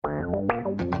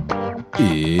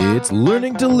It's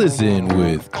Learning to Listen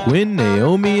with Quinn,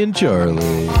 Naomi, and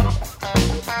Charlie.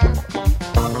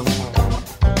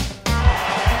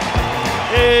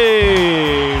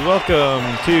 Hey, welcome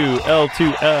to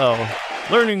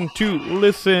L2L, Learning to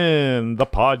Listen, the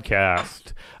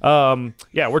podcast.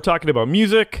 We're talking about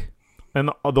music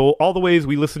and all the ways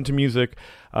we listen to music.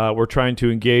 We're trying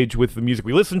to engage with the music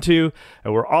we listen to,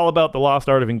 and we're all about the lost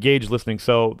art of engaged listening.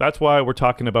 So that's why we're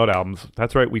talking about albums.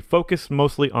 That's right. We focus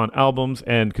mostly on albums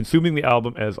and consuming the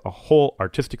album as a whole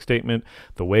artistic statement,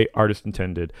 the way artists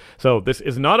intended. So this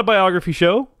is not a biography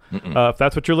show. If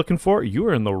that's what you're looking for, you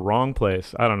are in the wrong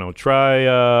place. I don't know. Try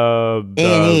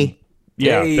A&E.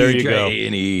 Yeah, Hey, there you try go.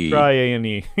 A&E. Try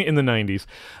A&E in the 90s.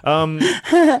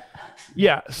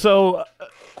 So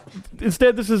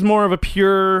instead, this is more of a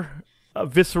pure,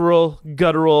 visceral,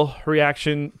 guttural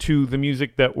reaction to the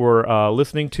music that we're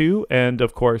listening to. And,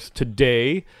 of course,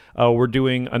 today we're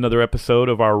doing another episode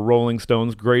of our Rolling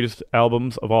Stones greatest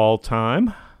albums of all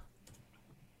time.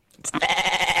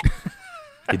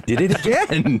 It did it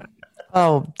again.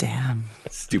 Oh, damn.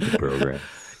 Stupid program.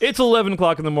 It's 11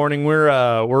 o'clock in the morning.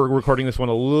 We're recording this one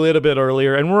a little bit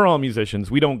earlier, and we're all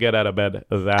musicians. We don't get out of bed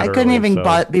that I early. couldn't even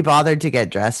so- be bothered to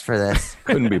get dressed for this.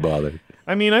 Couldn't be bothered.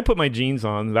 I mean, I put my jeans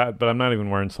on, but I'm not even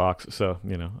wearing socks, so,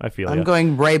 I feel I'm ya.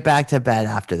 going right back to bed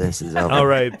after this is over. All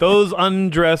right, those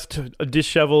undressed,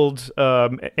 disheveled,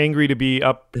 angry to be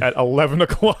up at 11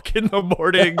 o'clock in the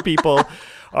morning people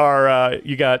are,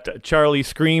 you got Charlie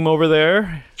Scream over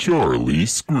there. Charlie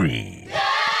Scream.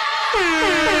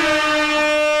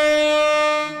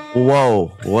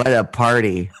 Whoa, what a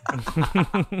party.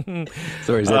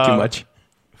 Sorry, is that too much?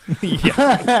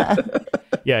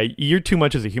 Yeah, you're too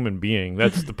much as a human being.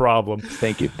 That's the problem.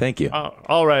 Thank you.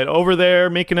 All right, over there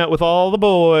making out with all the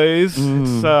boys.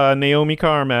 It's Naomi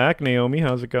Carmack. Naomi,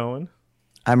 how's it going?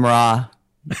 I'm raw.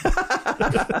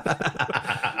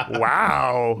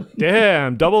 Wow.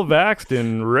 Damn, double vaxxed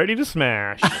and ready to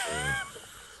smash.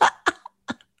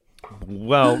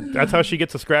 Well, that's how she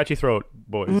gets a scratchy throat,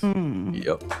 boys.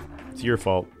 Yep. It's your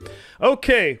fault.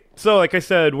 Okay, so like I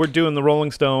said, we're doing the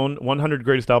Rolling Stone 100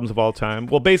 greatest albums of all time.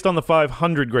 Well, based on the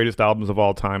 500 greatest albums of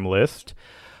all time list.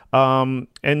 And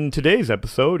today's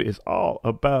episode is all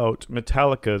about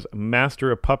Metallica's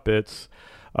Master of Puppets.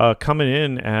 Coming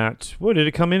in at, what did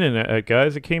it come in at,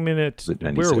 guys? It came in at,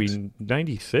 where are we,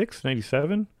 96,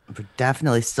 97? We're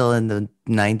definitely still in the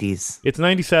 90s. It's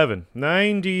 97.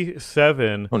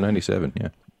 97. Oh, 97, yeah.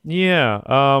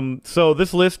 Yeah. So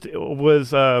this list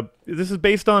was, this is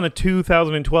based on a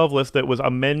 2012 list that was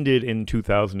amended in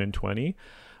 2020.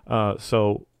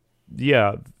 So,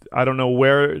 yeah, I don't know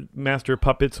where Master of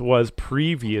Puppets was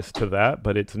previous to that,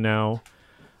 but it's now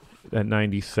at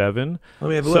 97. Let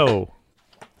me have a So, look.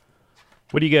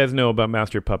 what do you guys know about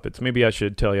Master of Puppets? Maybe I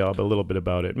should tell y'all a little bit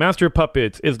about it. Master of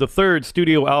Puppets is the third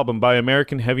studio album by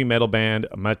American heavy metal band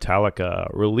Metallica,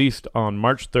 released on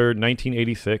March 3rd,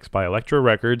 1986 by Elektra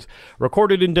Records,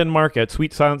 recorded in Denmark at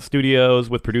Sweet Silence Studios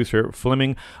with producer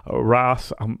Flemming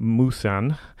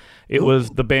Rasmussen. It was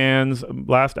the band's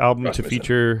last album to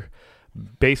feature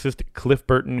bassist Cliff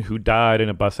Burton, who died in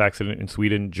a bus accident in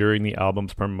Sweden during the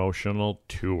album's promotional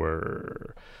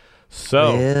tour.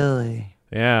 So, Really?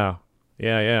 yeah.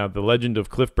 The legend of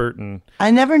Cliff Burton. I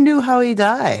never knew how he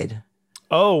died.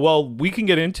 Oh, well, we can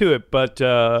get into it, but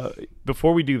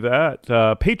before we do that,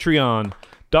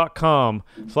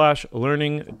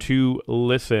 patreon.com/learning to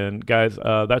listen. Guys,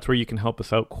 that's where you can help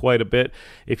us out quite a bit.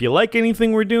 If you like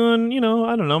anything we're doing,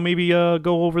 I don't know, maybe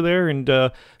go over there and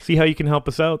see how you can help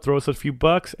us out. Throw us a few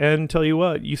bucks, and tell you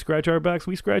what, you scratch our backs,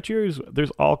 we scratch yours. There's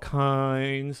all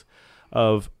kinds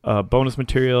of bonus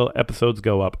material. Episodes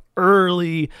go up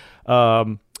early.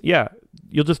 You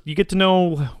get to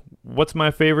know what's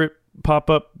my favorite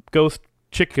pop-up ghost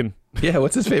chicken. Yeah,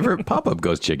 what's his favorite pop-up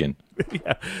ghost chicken?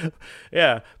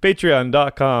 Yeah.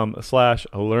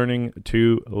 Patreon.com/learning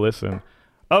to listen.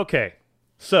 Okay,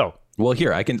 so Well,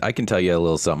 here I can tell you a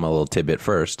little tidbit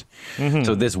first.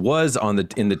 So this was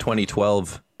in the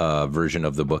 2012 version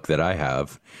of the book that I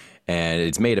have, and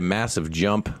it's made a massive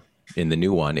jump in the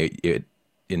new one. In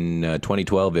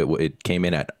 2012 it came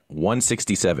in at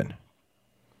 167.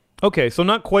 okay, so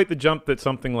not quite the jump that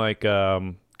something like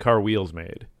Car Wheels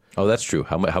made. Oh, that's true.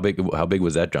 How big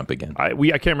was that jump again? I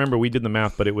can't remember. We did the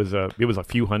math, but it was a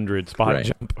few hundred spot Right.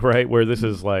 jump, right? Where this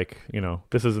is like,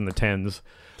 this is in the tens.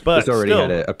 But It's already still,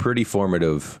 had a pretty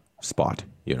formative spot,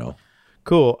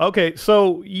 cool. Okay,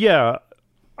 so yeah,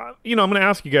 I'm going to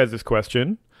ask you guys this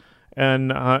question,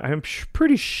 and I'm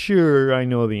pretty sure I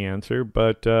know the answer,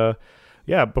 but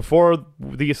yeah, before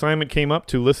the assignment came up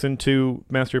to listen to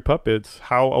Master of Puppets,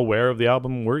 how aware of the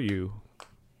album were you?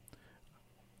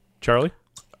 Charlie?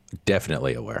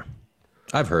 Definitely aware.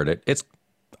 I've heard it.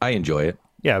 I enjoy it.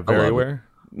 Yeah, very love it. aware.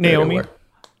 Very Naomi? aware.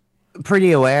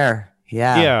 Pretty aware.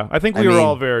 Yeah. Yeah, I think we were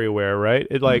all very aware, right?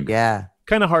 It Yeah.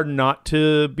 kind of hard not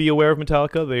to be aware of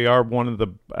Metallica. They are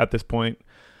at this point,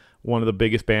 one of the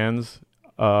biggest bands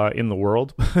in the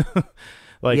world.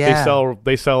 Yeah.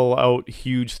 They sell out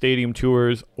huge stadium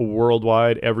tours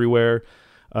worldwide, everywhere.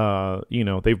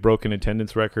 They've broken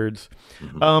attendance records.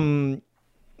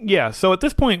 Yeah, so at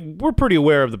this point, we're pretty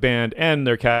aware of the band and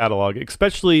their catalog,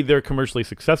 especially their commercially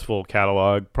successful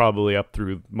catalog, probably up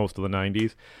through most of the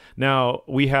 90s. Now,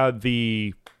 we had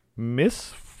the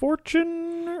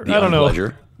misfortune? The I don't unpleasure.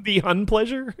 know. The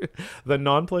unpleasure? The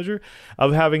non-pleasure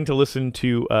of having to listen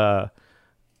to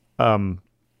Saint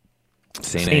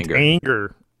Saint Anger.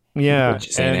 Anger. Yeah. Which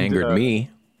Saint angered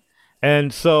me.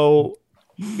 And so,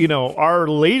 our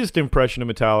latest impression of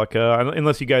Metallica,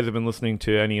 unless you guys have been listening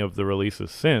to any of the releases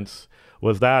since,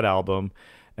 was that album.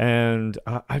 And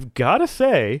I've got to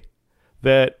say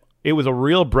that it was a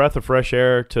real breath of fresh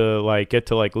air to get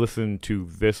to listen to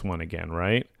this one again,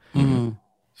 right? Mm-hmm.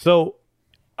 So,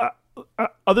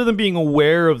 other than being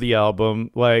aware of the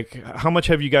album, how much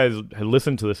have you guys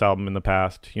listened to this album in the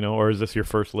past, or is this your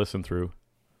first listen through?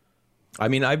 I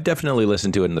mean, I've definitely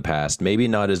listened to it in the past. Maybe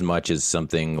not as much as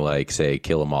something like, say,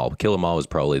 Kill 'Em All. Kill 'Em All is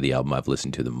probably the album I've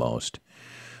listened to the most.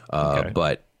 Okay.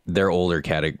 But their older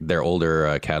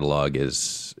catalog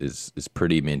is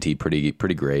pretty minty, pretty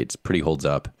great. It's pretty holds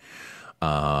up.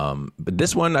 But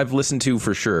this one I've listened to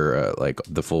for sure,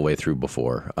 the full way through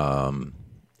before.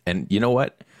 And you know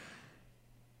what?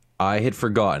 I had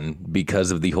forgotten,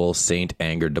 because of the whole Saint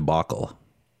Anger debacle,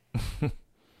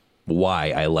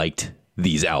 why I liked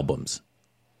these albums,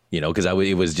 because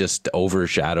it was just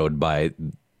overshadowed by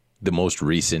the most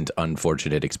recent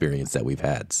unfortunate experience that we've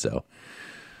had. So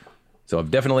I'm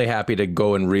definitely happy to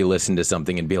go and re-listen to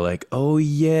something and be like, oh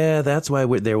yeah, that's why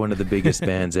they're one of the biggest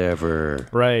bands ever.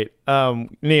 Right.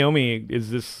 Naomi,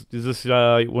 is this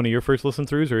one of your first listen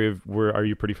throughs, or are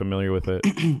you pretty familiar with it?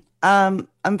 I'm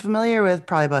familiar with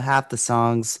probably about half the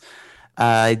songs.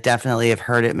 I definitely have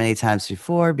heard it many times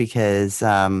before because,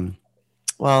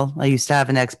 I used to have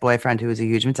an ex-boyfriend who was a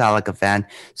huge Metallica fan,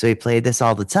 so he played this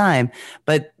all the time.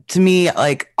 But to me,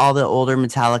 all the older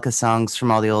Metallica songs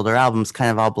from all the older albums kind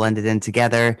of all blended in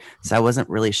together, so I wasn't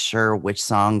really sure which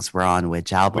songs were on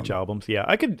which album. Which albums? Yeah,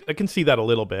 I can see that a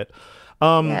little bit.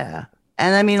 Yeah.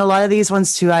 And I mean, a lot of these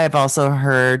ones too, I have also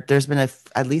heard there's been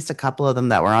at least a couple of them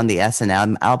that were on the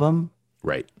S&M album,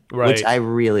 Right. which I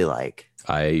really like.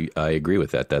 I agree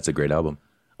with that. That's a great album.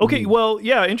 Okay, well,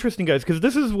 yeah, interesting, guys, because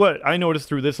this is what I noticed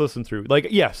through this listen through.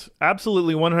 Yes,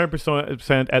 absolutely,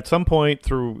 100% at some point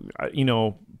through,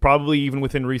 probably even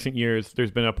within recent years, there's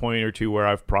been a point or two where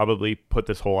I've probably put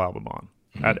this whole album on.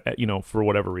 For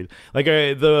whatever reason,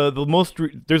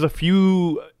 there's a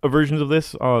few versions of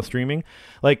this streaming.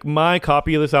 My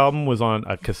copy of this album was on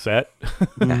a cassette,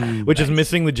 which is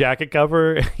missing the jacket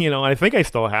cover. I think I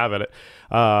still have it.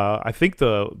 I think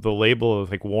the label is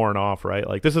worn off, right?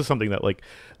 This is something that was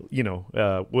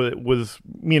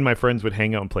me and my friends would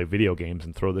hang out and play video games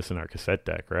and throw this in our cassette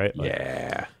deck, right?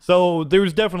 Yeah. So there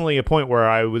was definitely a point where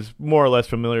I was more or less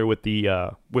familiar with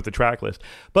the track list.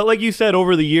 But like you said,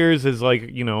 over the years is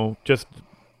just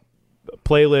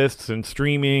playlists and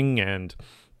streaming and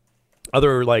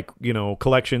other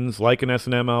collections, like an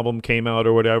S&M album came out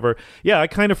or whatever. Yeah, I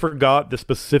kind of forgot the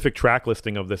specific track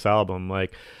listing of this album.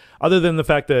 Other than the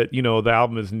fact that, the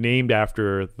album is named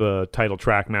after the title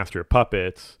track, Master of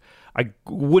Puppets, I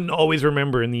wouldn't always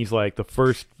remember in these, the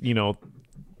first,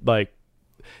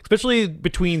 especially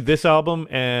between this album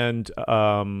and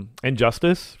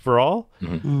Justice for All,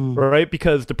 right?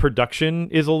 Because the production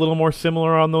is a little more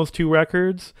similar on those two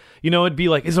records. It'd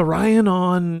be is Orion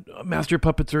on Master of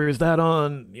Puppets or is that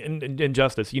on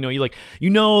Injustice?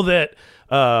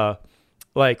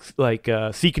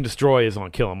 That Seek and Destroy is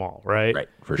on Kill 'Em All, right? Right,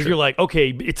 for Because sure. you're okay,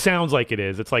 it sounds like it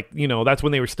is. It's that's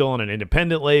when they were still on an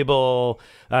independent label.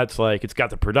 That's it's got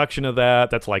the production of that.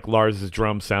 That's Lars's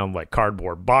drums sound like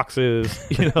cardboard boxes,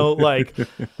 but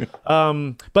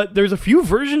there's a few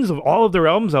versions of all of their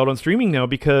albums out on streaming now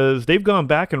because they've gone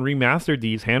back and remastered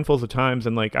these handfuls of times.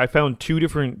 And I found two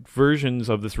different versions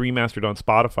of this remastered on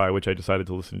Spotify, which I decided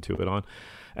to listen to it on.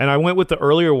 And I went with the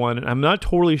earlier one, and I'm not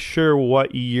totally sure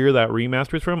what year that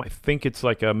remaster is from. I think it's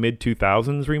a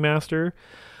mid-2000s remaster.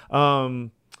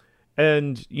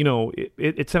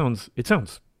 It sounds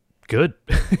good.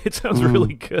 It sounds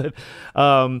really good.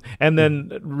 And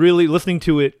then really listening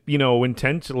to it,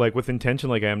 with intention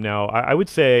like I am now, I would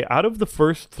say out of the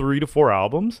first 3 to 4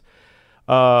 albums,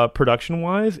 production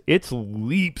wise, it's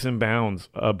leaps and bounds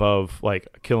above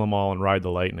like Kill 'Em All and Ride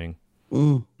the Lightning.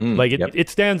 Like it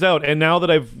stands out. And now that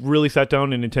I've really sat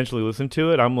down and intentionally listened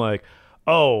to it, I'm like,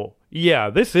 oh yeah,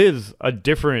 this is a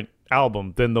different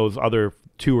album than those other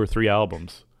 2 or 3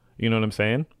 albums. You know what I'm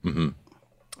saying?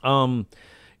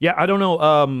 Yeah, I don't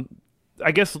know.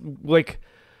 I guess like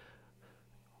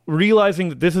realizing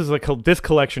that this is this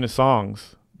collection of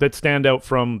songs that stand out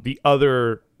from the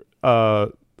other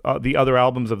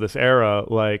albums of this era,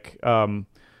 like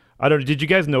I don't know, did you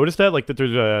guys notice that? Like that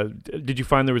did you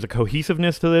find there was a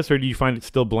cohesiveness to this, or do you find it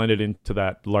still blended into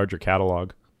that larger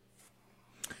catalog?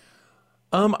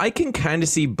 I can kind of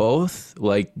see both.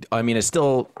 Like, I mean, it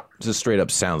still just straight up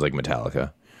sounds like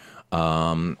Metallica.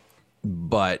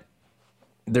 But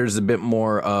there's a bit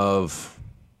more of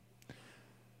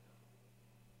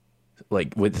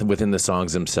like within the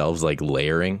songs themselves, like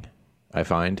layering, I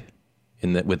find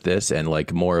with this, and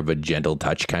like more of a gentle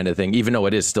touch kind of thing, even though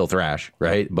it is still thrash,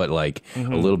 right? But like a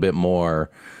little bit more,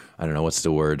 I don't know, what's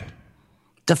the word?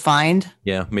 Defined?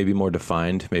 Yeah, maybe more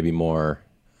defined, maybe more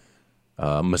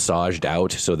massaged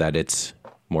out so that it's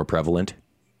more prevalent.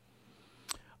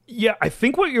 Yeah, I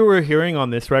think what you were hearing on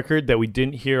this record that we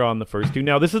didn't hear on the first 2.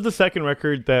 Now, this is the second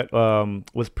record that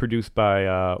was produced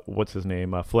by, what's his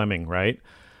name? Fleming, right?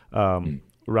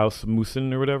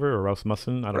 Rasmussen or whatever, or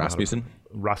Rasmussen. I don't know.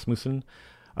 Rasmussen.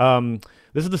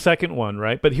 This is the second one,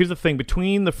 right? But here's the thing.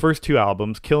 Between the first 2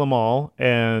 albums, Kill 'Em All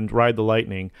and Ride the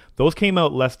Lightning, those came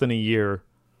out less than a year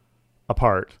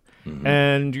apart.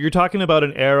 And you're talking about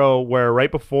an era where right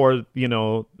before, you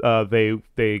know, they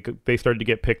started to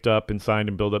get picked up and signed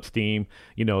and build up steam.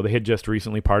 You know, they had just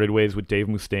recently parted ways with Dave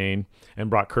Mustaine and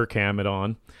brought Kirk Hammett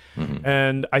on.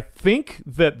 And I think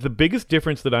that the biggest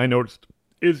difference that I noticed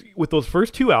is with those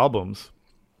first 2 albums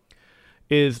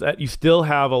is that you still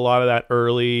have a lot of that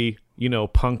early, you know,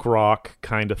 punk rock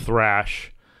kind of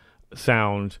thrash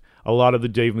sound. A lot of the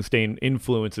Dave Mustaine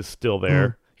influence is still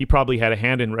there. He probably had a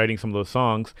hand in writing some of those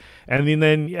songs. And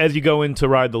then as you go into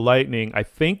Ride the Lightning, I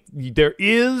think there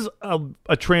is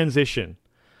a transition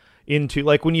into,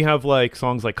 like, when you have like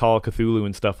songs like Call of Cthulhu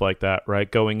and stuff like that, right?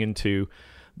 Going into,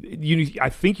 I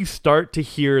think you start to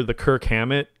hear the Kirk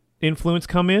Hammett influence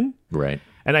come in. Right.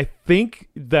 And I think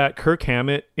that Kirk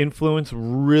Hammett influence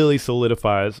really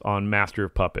solidifies on Master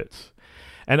of Puppets.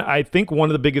 And I think one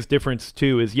of the biggest difference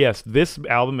too is, yes, this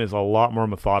album is a lot more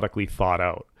methodically thought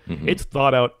out. It's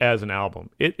thought out as an album.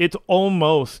 It's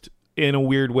almost, in a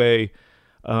weird way,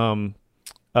 a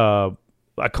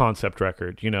concept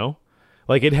record, you know?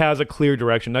 Like, it has a clear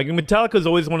direction. Like, Metallica is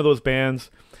always one of those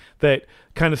bands that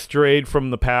kind of strayed from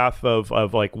the path of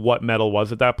like what metal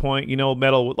was at that point. You know,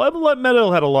 metal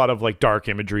had a lot of like dark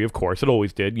imagery, of course. It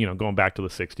always did, you know, going back to the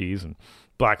 60s and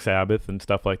Black Sabbath and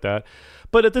stuff like that.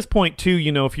 But at this point too,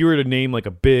 you know, if you were to name like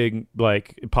a big,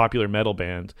 like, popular metal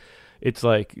band, it's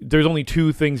like there's only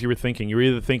 2 things you were thinking. You were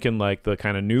either thinking like the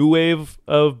kind of new wave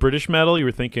of British metal, you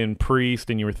were thinking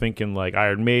Priest, and you were thinking like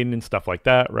Iron Maiden and stuff like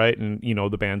that, right? And, you know,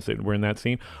 the bands that were in that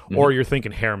scene. Or you're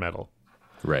thinking hair metal.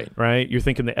 Right. You're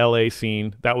thinking the LA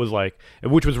scene. That was like,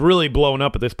 which was really blown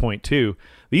up at this point too.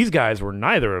 These guys were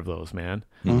neither of those, man.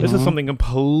 This is something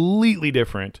completely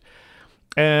different.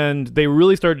 And they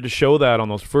really started to show that on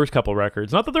those first couple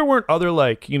records. Not that there weren't other,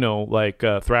 like, you know, like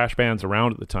thrash bands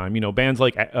around at the time. You know, bands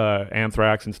like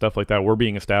Anthrax and stuff like that were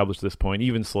being established at this point.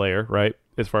 Even Slayer, right?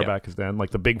 As far back as then.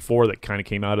 Like the big 4 that kind of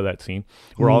came out of that scene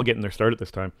were all getting their start at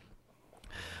this time.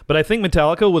 But I think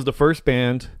Metallica was the first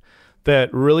band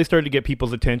that really started to get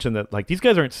people's attention, that like, these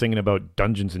guys aren't singing about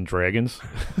Dungeons and Dragons.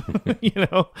 You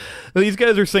know? These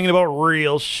guys are singing about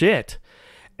real shit.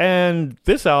 And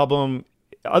this album,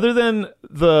 other than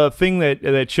the thing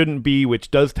that shouldn't be, which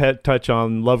does touch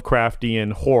on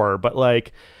Lovecraftian horror, but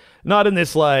like not in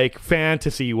this like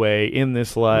fantasy way, in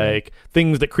this like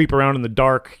things that creep around in the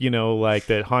dark, you know, like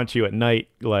that haunt you at night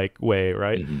like way,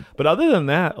 right? But other than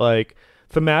that, like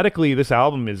thematically, this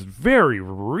album is very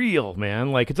real,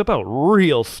 man. Like, it's about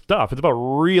real stuff. It's about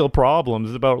real problems.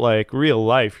 It's about like real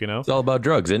life, you know? It's all about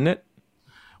drugs, isn't it?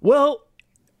 Well,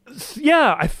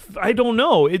 yeah, I don't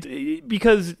know.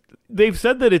 Because they've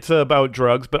said that it's about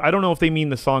drugs, but I don't know if they mean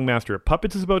the song Master of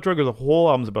Puppets is about drugs or the whole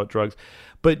album's about drugs.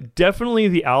 But definitely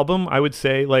the album, I would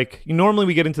say, like, normally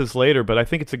we get into this later, but I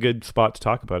think it's a good spot to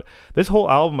talk about it. This whole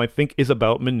album, I think, is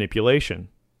about manipulation,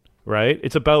 right?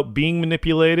 It's about being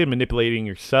manipulated, manipulating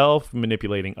yourself,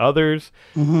 manipulating others,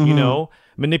 you know,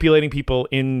 manipulating people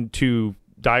into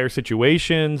dire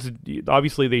situations.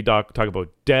 Obviously, they talk about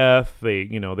death. They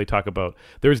talk about,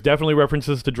 there's definitely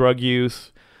references to drug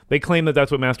use. They claim that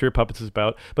that's what Master of Puppets is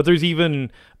about. But there's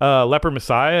even Leper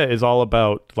Messiah is all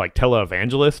about like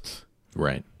televangelists.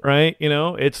 Right. right? You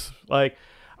know, it's like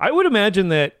I would imagine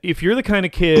that if you're the kind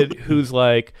of kid who's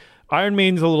like Iron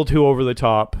Maiden's a little too over the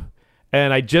top,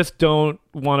 and I just don't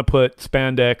want to put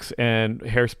spandex and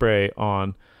hairspray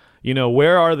on. You know,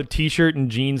 where are the t-shirt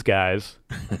and jeans guys?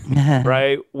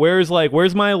 Right? Where's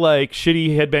my like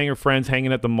shitty headbanger friends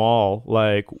hanging at the mall,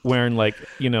 like wearing like,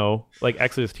 you know, like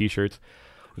Exodus t-shirts?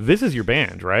 This is your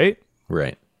band, right?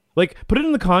 Right. Like put it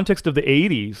in the context of the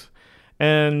 80s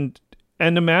and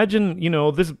imagine, you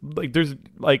know, this like there's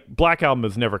like Black Album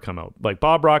has never come out. Like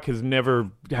Bob Rock has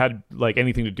never had like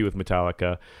anything to do with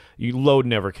Metallica. Load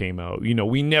never came out. You know,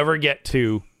 we never get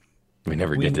to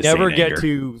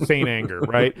Saint Anger,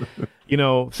 right? You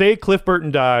know, say Cliff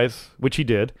Burton dies, which he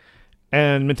did,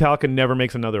 and Metallica never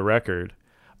makes another record.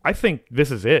 I think this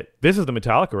is it. This is the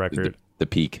Metallica record. The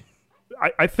peak.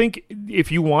 I think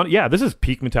if you want, yeah, this is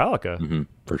peak Metallica. Mm-hmm,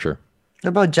 for sure. What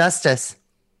about Justice?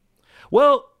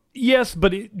 Well, yes,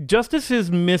 but Justice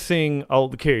is missing all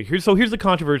the carry. Here's the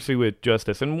controversy with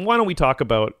Justice, and why don't we talk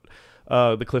about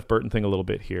the Cliff Burton thing a little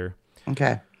bit here?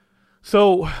 Okay.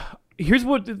 So here's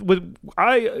what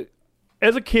I,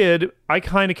 as a kid, I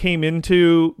kind of came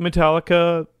into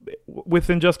Metallica with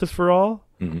Injustice for All.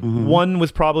 Mm-hmm. One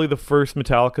was probably the first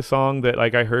Metallica song that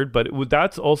like I heard, but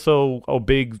that's also a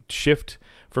big shift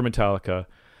for Metallica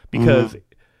because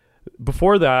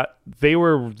before that they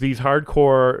were these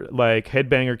hardcore like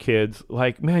headbanger kids.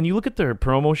 Like, man, you look at their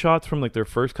promo shots from like their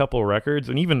first couple of records,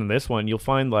 and even in this one, you'll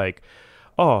find like,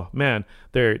 oh man,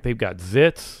 they've got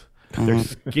zits. They're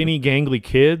skinny, gangly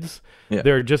kids. Yeah.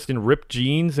 They're just in ripped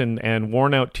jeans and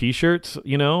worn out t-shirts,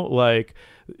 you know, like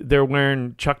they're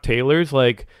wearing Chuck Taylors,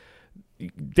 like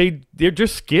they're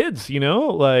just skids, you know,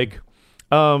 like,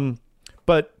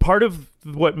 but part of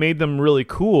what made them really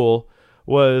cool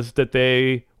was that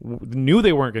they knew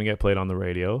they weren't going to get played on the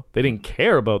radio. They didn't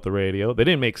care about the radio. They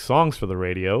didn't make songs for the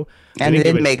radio. And they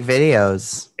didn't make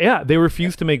videos. Yeah, they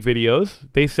refused to make videos.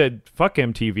 They said, fuck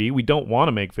MTV. We don't want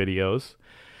to make videos.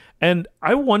 And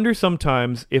I wonder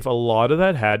sometimes if a lot of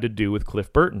that had to do with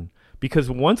Cliff Burton. Because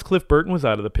once Cliff Burton was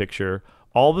out of the picture,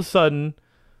 all of a sudden,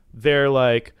 they're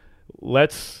like,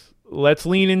 let's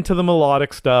lean into the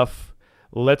melodic stuff.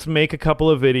 Let's make a couple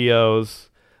of videos.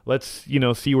 Let's, you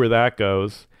know, see where that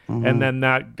goes. Mm-hmm. And then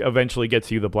that eventually gets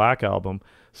you the Black Album.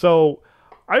 So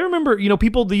I remember, you know,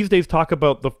 people these days talk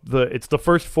about it's the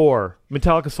first four.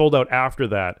 Metallica sold out after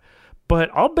that. But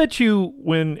I'll bet you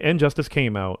when Injustice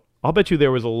came out, I'll bet you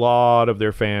there was a lot of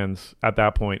their fans at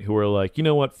that point who were like, you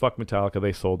know what, fuck Metallica,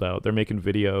 they sold out. They're making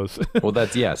videos. Well,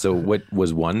 that's, yeah. So what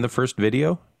was one, the first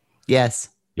video? Yes.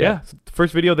 Yeah, the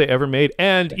first video they ever made.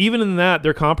 And even in that,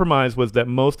 their compromise was that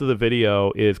most of the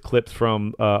video is clips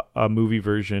from a movie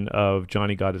version of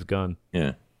Johnny Got His Gun.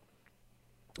 Yeah.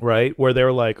 Right? Where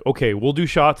they're like, okay, we'll do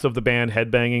shots of the band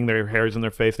headbanging, their hair's in their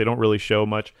face. They don't really show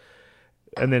much.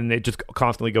 And then it just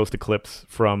constantly goes to clips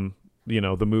from, you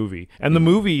know, the movie. And the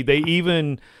movie, they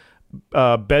even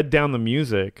bed down the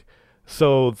music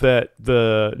so that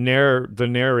the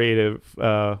narrative,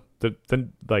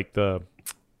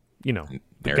 you know,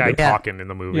 the guy talking in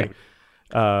the movie.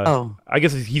 Yeah. I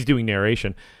guess he's doing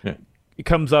narration. Yeah. It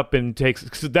comes up and takes,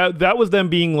 so that was them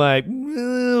being like,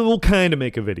 we'll kind of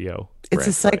make a video. It's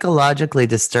a psychologically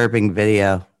disturbing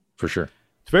video. For sure.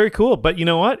 It's very cool. But you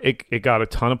know what? It got a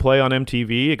ton of play on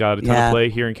MTV. It got a ton of play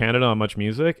here in Canada on Much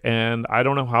Music. And I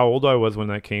don't know how old I was when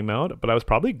that came out, but I was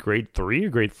probably grade 3 or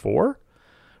grade 4,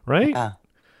 right? Yeah.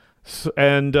 So,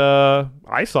 and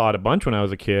I saw it a bunch when I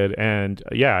was a kid. And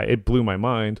yeah, it blew my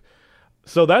mind.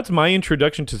 So that's my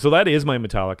introduction to, so that is my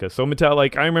Metallica. So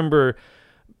like I remember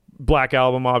Black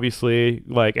Album, obviously,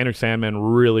 like Enter Sandman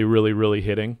really, really, really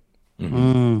hitting.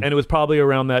 Mm-hmm. And it was probably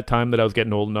around that time that I was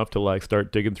getting old enough to like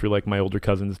start digging through like my older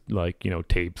cousin's like, you know,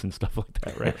 tapes and stuff like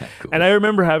that, right? Cool. And I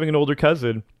remember having an older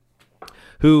cousin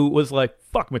who was like,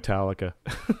 fuck Metallica,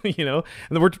 you know?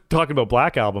 And then we're talking about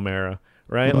Black Album era,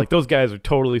 right? Mm-hmm. Like those guys are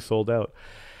totally sold out.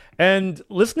 And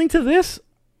listening to this,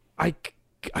 I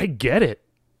get it.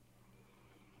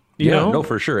 You know? No,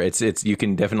 for sure. It's you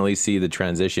can definitely see the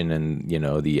transition and, you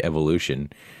know, the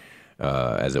evolution,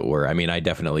 as it were. I mean, I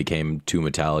definitely came to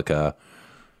Metallica.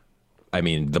 I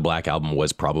mean, the Black Album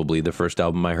was probably the first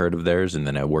album I heard of theirs, and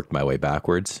then I worked my way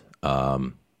backwards.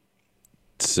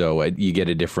 So you get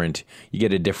a different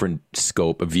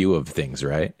scope, a view of things,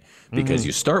 right? Because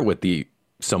you start with the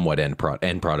somewhat end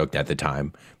product at the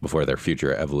time before their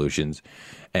future evolutions.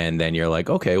 And then you're like,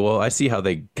 okay, well, I see how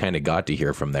they kind of got to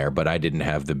here from there, but I didn't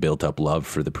have the built up love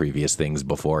for the previous things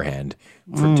beforehand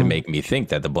to make me think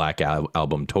that the Black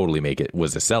Album totally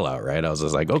was a sellout, right? I was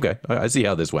just like, okay, I see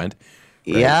how this went.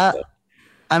 Right? Yeah.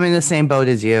 I'm in the same boat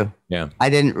as you. Yeah. I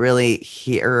didn't really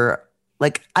hear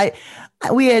Like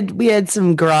we had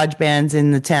some garage bands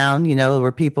in the town,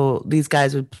 where these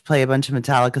guys would play a bunch of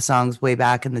Metallica songs way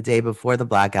back in the day before the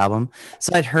Black Album.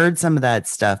 So I'd heard some of that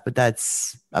stuff, but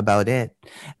that's about it.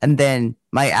 And then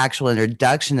my actual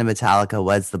introduction to Metallica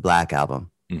was the Black Album.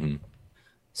 Mm-hmm.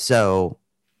 So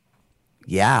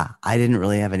yeah, I didn't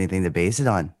really have anything to base it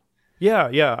on.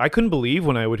 Yeah. I couldn't believe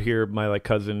when I would hear my like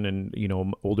cousin and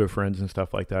older friends and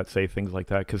stuff like that say things like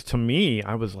that. Because to me,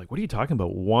 I was like, "What are you talking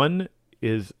about?" One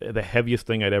is the heaviest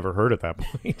thing I'd ever heard at that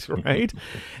point, right?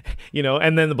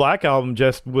 And then the Black Album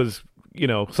just was,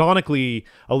 sonically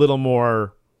a little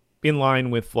more in line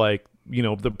with like,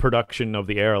 the production of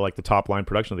the era, like the top line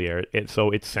production of the era.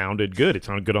 So it sounded good. It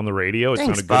sounded good on the radio. It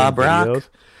Thanks, sounded Bob good in Rock. videos.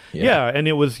 Yeah, and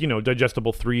it was,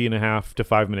 digestible 3.5 to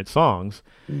 5 minute songs.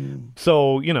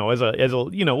 So, as a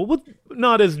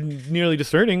not as nearly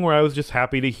discerning, where I was just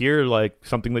happy to hear like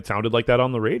something that sounded like that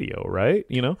on the radio, right?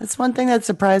 That's one thing that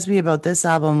surprised me about this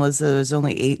album was there was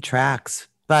only 8 tracks,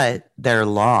 but they're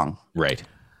long. Right.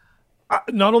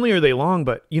 Not only are they long,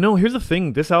 but here's the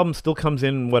thing: this album still comes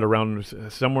in around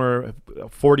somewhere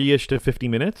 40-ish to 50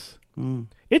 minutes.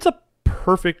 It's a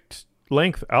perfect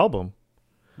length album.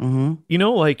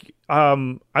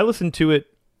 Mm-hmm. I listened to it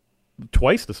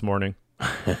twice this morning,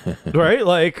 right?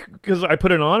 Like, because I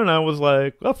put it on and I was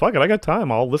like, "Oh fuck it, I got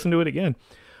time. I'll listen to it again."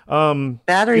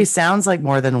 Battery sounds like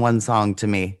more than one song to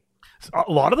me. A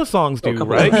lot of the songs do,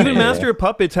 right? Even Master of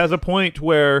Puppets has a point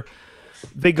where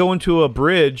they go into a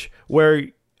bridge where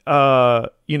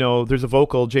there's a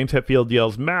vocal. James Hetfield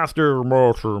yells, "Master,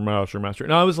 master, master, master,"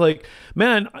 and I was like,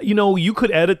 "Man, you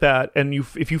could edit that, and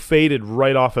if you faded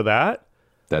right off of that."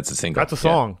 That's a single. That's a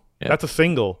song. Yeah. That's a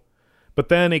single. But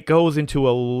then it goes into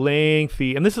a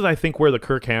lengthy, and this is, I think, where the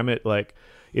Kirk Hammett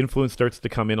influence starts to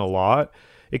come in a lot.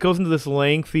 It goes into this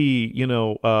lengthy,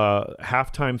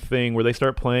 halftime thing where they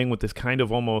start playing with this kind of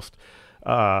almost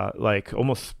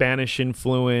Spanish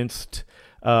influenced,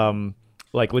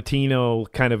 like Latino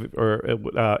kind of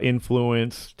or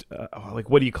influenced.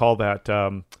 What do you call that?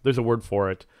 There's a word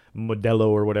for it, modello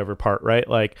or whatever part, right?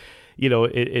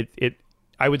 It.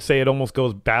 I would say it almost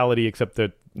goes ballady, except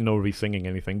that nobody's singing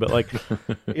anything. But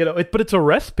but it's a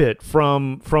respite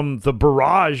from the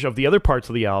barrage of the other parts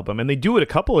of the album, and they do it a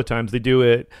couple of times. They do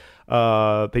it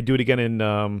again in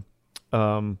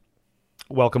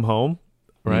Welcome Home,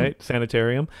 right?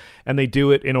 Sanitarium, and they do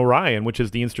it in Orion, which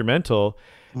is the instrumental,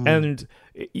 and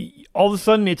all of a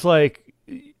sudden it's like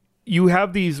you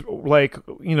have these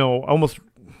almost.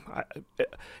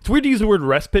 It's weird to use the word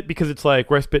respite because it's like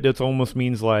respite. It almost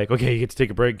means like, okay, you get to take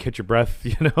a break, catch your breath,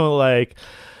 But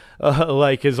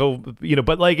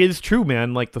it's true,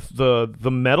 man. Like the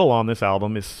metal on this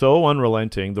album is so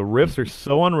unrelenting. The riffs are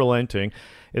so unrelenting.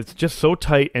 It's just so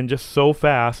tight and just so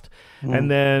fast.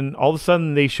 And then all of a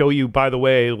sudden they show you, by the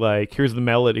way, like here's the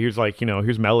melody. Here's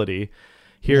here's melody.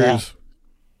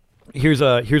 Here's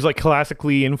like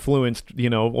classically influenced,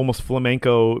 almost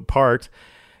flamenco part.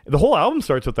 The whole album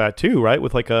starts with that too, right?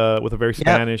 With a very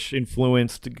Spanish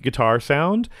influenced guitar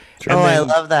sound. I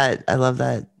love that. I love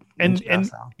that. And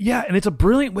it's a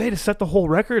brilliant way to set the whole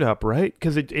record up, right?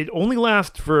 Because it only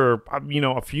lasts for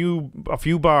a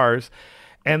few bars,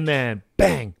 and then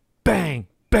bang, bang,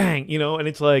 bang, and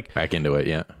it's like back into it,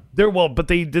 yeah. But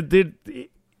they did.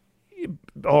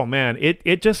 Oh man,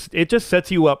 it just sets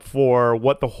you up for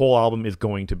what the whole album is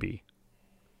going to be.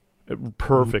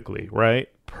 Perfectly, right?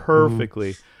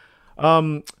 Perfectly.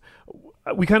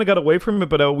 We kind of got away from it,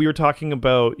 but we were talking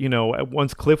about,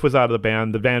 once Cliff was out of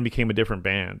the band became a different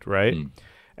band, right?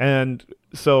 And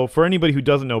so for anybody who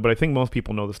doesn't know, but I think most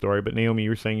people know the story, but Naomi, you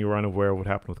were saying you were unaware of what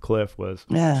happened with Cliff was...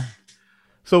 Yeah.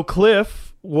 So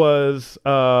Cliff was,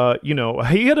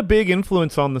 he had a big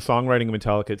influence on the songwriting of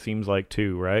Metallica, it seems like,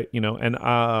 too, right?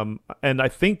 And I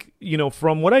think,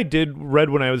 from what I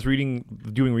read when I was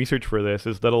doing research for this,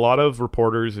 is that a lot of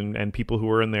reporters and people who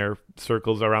were in their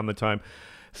circles around the time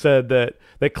said that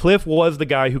Cliff was the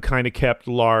guy who kind of kept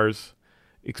Lars,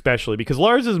 especially, because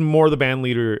Lars is more the band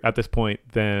leader at this point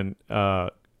than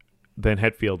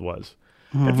Hetfield was.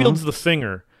 Hetfield's the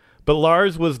singer. But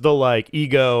Lars was the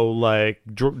ego,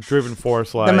 driven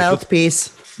force, the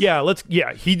mouthpiece.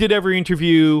 He did every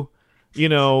interview,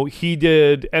 he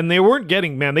did, and they weren't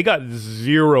getting, they got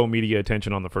zero media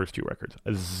attention on the first 2 records,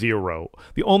 zero.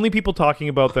 The only people talking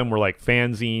about them were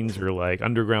fanzines or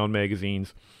underground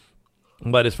magazines.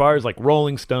 But as far as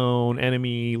Rolling Stone,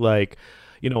 Enemy,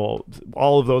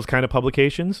 all of those kind of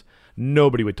publications,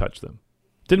 nobody would touch them.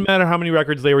 Didn't matter how many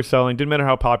records they were selling. Didn't matter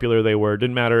how popular they were.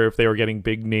 Didn't matter if they were getting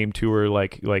big name tour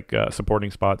supporting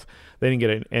spots. They didn't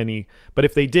get any. But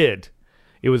if they did,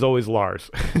 it was always Lars.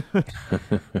 Right?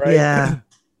 Yeah.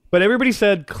 But everybody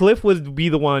said Cliff would be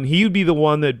the one. He would be the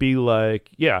one that'd be like,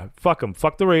 yeah, fuck them.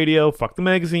 Fuck the radio. Fuck the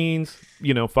magazines.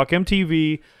 Fuck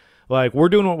MTV. Like, we're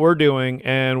doing what we're doing,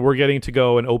 and we're getting to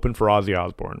go and open for Ozzy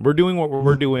Osbourne. We're doing what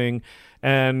we're doing,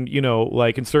 and,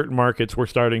 like, in certain markets, we're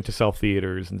starting to sell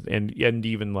theaters and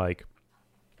even, like,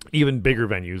 even bigger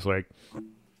venues, like,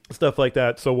 stuff like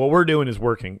that. So what we're doing is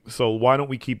working. So why don't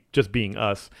we keep just being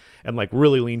us and, like,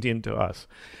 really leaned into us?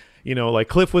 Like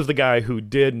Cliff was the guy who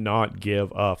did not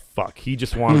give a fuck. He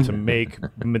just wanted to make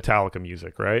Metallica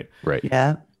music, right? Right.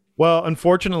 Yeah. Well,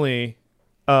 unfortunately,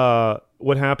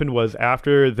 what happened was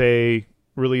after they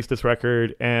released this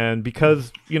record, and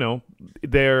because,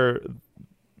 their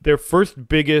first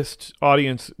biggest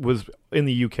audience was in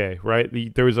the UK,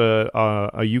 right? There was a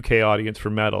UK audience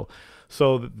for metal.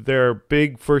 So their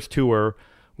big first tour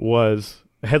was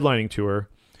a headlining tour.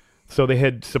 So they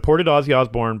had supported Ozzy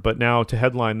Osbourne, but now to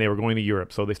headline, they were going to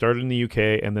Europe. So they started in the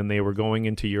UK, and then they were going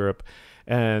into Europe.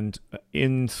 And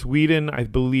in Sweden, I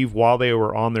believe, while they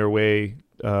were on their way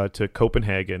to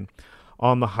Copenhagen,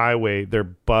 on the highway, their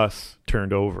bus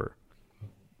turned over.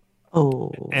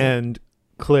 Oh. And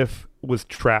Cliff was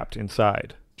trapped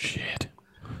inside. Shit.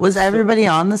 Was everybody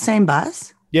on the same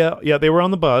bus? Yeah, they were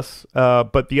on the bus,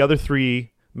 but the other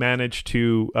three managed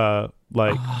to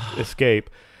escape.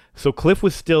 So Cliff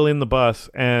was still in the bus,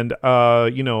 and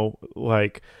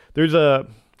like there's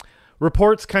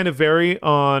reports kind of vary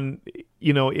on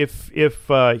if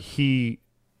he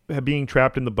being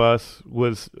trapped in the bus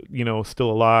was still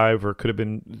alive or could have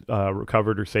been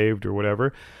recovered or saved or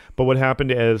whatever. But what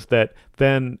happened is that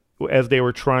then as they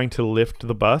were trying to lift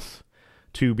the bus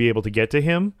to be able to get to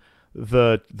him,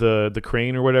 the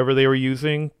crane or whatever they were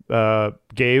using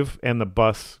gave, and the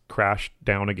bus crashed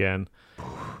down again.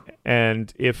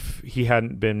 And if he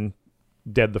hadn't been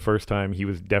dead the first time, he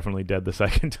was definitely dead the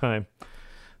second time.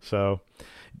 So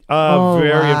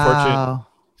very unfortunate.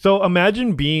 So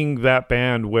imagine being that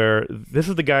band where this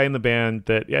is the guy in the band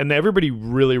that, and everybody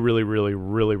really, really, really,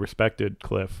 really respected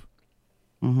Cliff.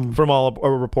 Mm-hmm. From all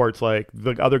reports, like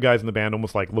the other guys in the band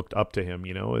almost like looked up to him,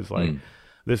 as like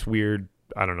this weird,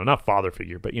 I don't know, not father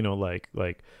figure, but like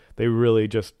they really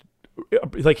just,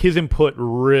 like his input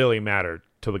really mattered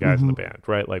to the guys in the band,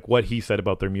 right? Like what he said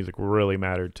about their music really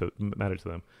mattered to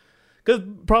them. Because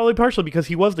probably partially because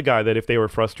he was the guy that if they were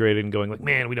frustrated and going like,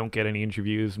 man, we don't get any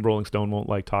interviews, and Rolling Stone won't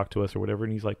like talk to us or whatever,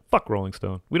 and he's like, fuck Rolling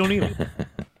Stone, we don't need them,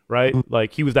 right?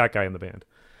 Like he was that guy in the band.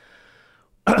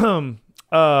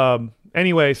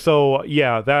 Anyway, so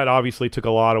yeah, that obviously took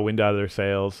a lot of wind out of their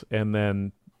sails, and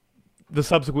then the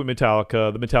subsequent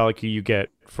Metallica, the Metallica you get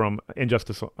from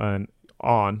Injustice on,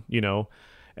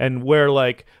 and where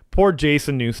like poor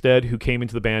Jason Newsted, who came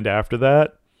into the band after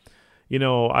that, you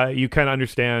kind of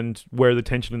understand where the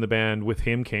tension in the band with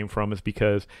him came from, is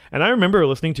because, and I remember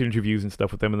listening to interviews and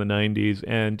stuff with them in the 90s,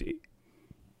 and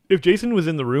if Jason was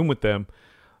in the room with them,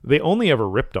 they only ever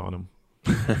ripped on him.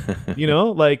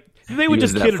 Like they would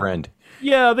just kid friend.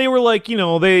 Yeah, they were like,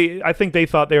 I think they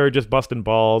thought they were just busting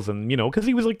balls, and because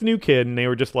he was like the new kid, and they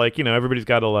were just like, everybody's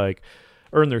got to like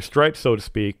earn their stripes, so to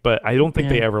speak. But I don't think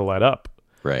they ever let up.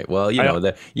 Right. Well,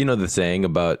 the saying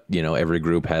about every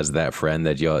group has that friend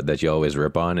that you always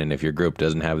rip on, and if your group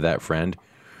doesn't have that friend,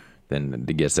 then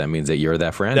I guess that means that you're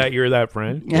that friend. That you're that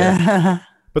friend. Yeah.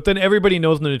 But then everybody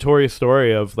knows the notorious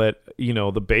story of that.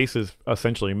 The bass is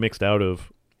essentially mixed out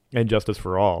of Injustice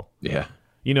for All. Yeah.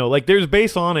 Like there's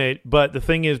bass on it, but the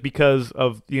thing is, because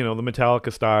of the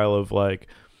Metallica style of like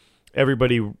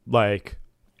everybody like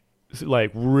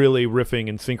really riffing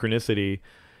in synchronicity,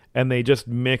 and they just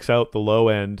mix out the low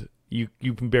end, you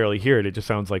can barely hear it. It just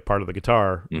sounds like part of the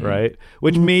guitar, right?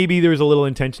 Which maybe there's a little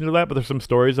intention to that, but there's some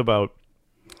stories about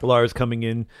Lars coming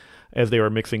in as they were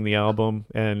mixing the album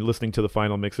and listening to the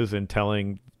final mixes and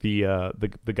telling the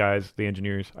guys, the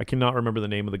engineers, I cannot remember the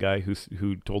name of the guy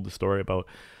who told the story about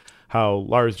how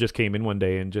Lars just came in one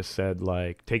day and just said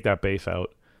like, take that bass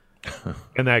out.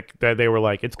 And that they were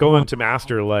like, it's going to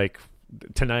master like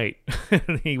tonight.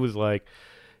 And he was like,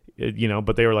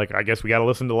 but they were like, I guess we got to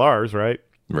listen to Lars, right?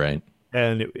 Right.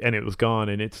 And it was gone,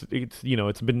 and it's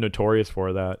been notorious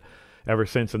for that ever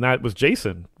since. And that was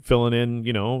Jason filling in,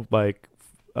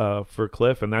 for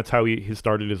Cliff, and that's how he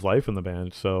started his life in the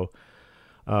band. So,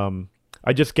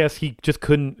 I just guess he just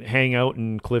couldn't hang out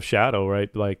in Cliff's shadow,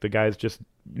 right? Like the guys just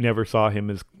never saw him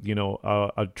as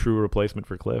a true replacement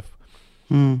for Cliff.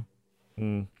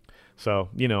 So,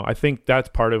 I think that's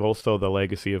part of also the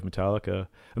legacy of Metallica.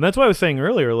 And that's why I was saying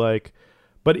earlier, like,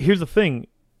 but here's the thing.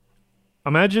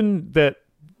 Imagine that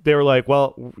they were like,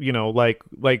 well,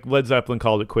 like Led Zeppelin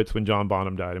called it quits when John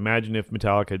Bonham died. Imagine if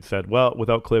Metallica had said, well,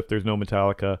 without Cliff, there's no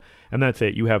Metallica, and that's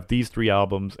it. You have these 3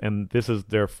 albums, and this is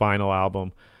their final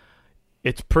album.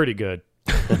 It's pretty good.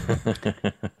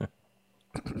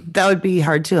 That would be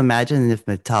hard to imagine if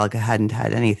Metallica hadn't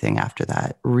had anything after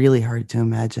that. Really hard to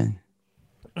imagine.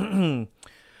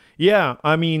 Yeah,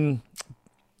 I mean,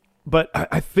 but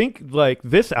I think like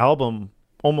this album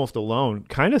almost alone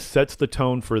kind of sets the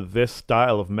tone for this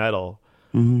style of metal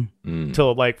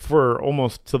till like for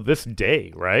almost to this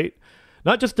day, right?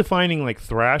 Not just defining like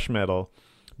thrash metal,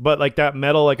 but like that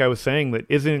metal, like I was saying, that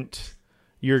isn't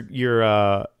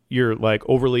your like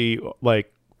overly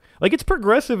like it's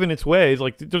progressive in its ways.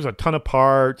 Like there's a ton of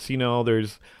parts,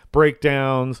 there's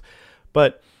breakdowns,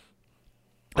 but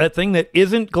that thing that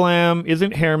isn't glam,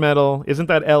 isn't hair metal, isn't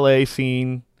that LA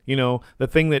scene, the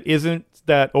thing that isn't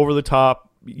that over the top,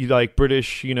 like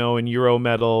British, and Euro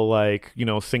metal, like,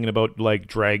 singing about like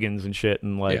dragons and shit,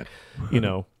 and like,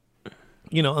 and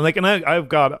like, and I've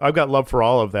got love for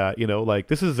all of that, like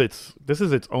this is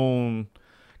its own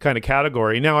kind of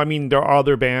category. Now, I mean, there are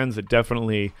other bands that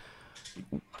definitely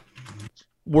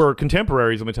were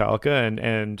contemporaries of Metallica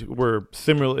and were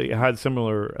had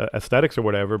similar aesthetics or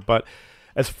whatever, but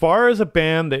as far as a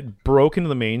band that broke into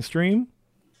the mainstream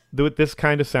with this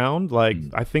kind of sound, like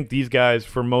I think these guys,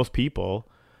 for most people,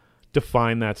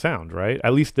 define that sound, right?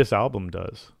 At least this album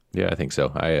does. Yeah, I think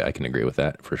so. I can agree with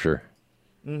that for sure.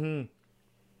 Yeah,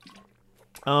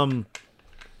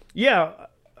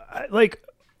 like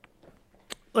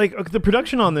the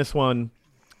production on this one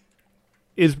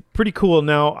is pretty cool.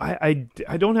 Now, I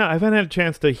haven't had a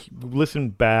chance to listen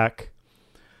back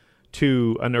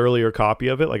to an earlier copy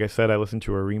of it. Like I said, I listened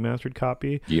to a remastered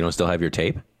copy. You don't still have your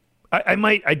tape?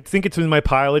 I think it's in my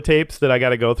pile of tapes that I got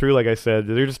to go through. Like I said,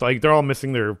 they're just like, they're all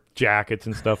missing their jackets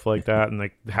and stuff like that. And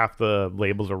like half the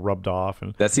labels are rubbed off.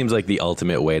 And that seems like the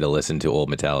ultimate way to listen to old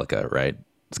Metallica, right?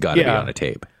 It's got to be on a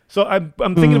tape. So I'm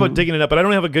thinking about digging it up, but I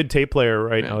don't have a good tape player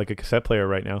right now, like a cassette player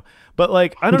right now. But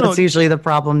like, I don't know. That's usually the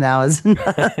problem now is no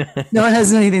one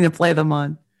has anything to play them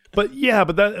on. But yeah,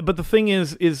 but the thing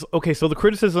is okay. So the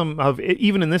criticism of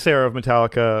even in this era of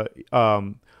Metallica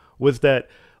was that,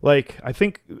 like, I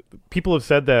think people have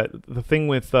said that the thing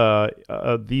with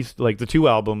these, like the 2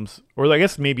 albums, or I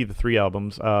guess maybe the 3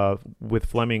 albums with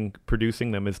Fleming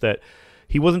producing them, is that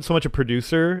he wasn't so much a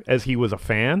producer as he was a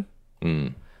fan.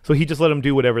 So he just let them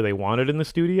do whatever they wanted in the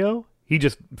studio. He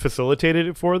just facilitated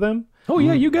it for them. Oh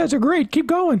yeah, you guys are great. Keep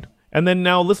going. And then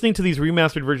now listening to these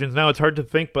remastered versions, now it's hard to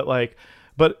think, but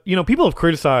people have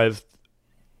criticized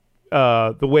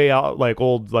the way out, like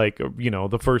old, like,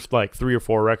 the first like 3 or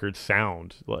 4 records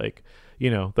sound like,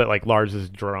 that like Lars's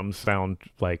drums sound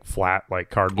like flat,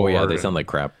 like cardboard. Oh yeah, they sound like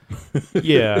crap.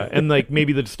 Yeah, and like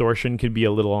maybe the distortion could be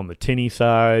a little on the tinny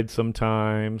side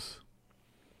sometimes.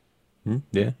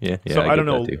 Yeah. So I don't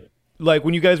know, like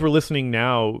when you guys were listening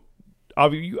now,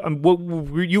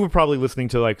 you were probably listening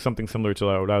to like something similar to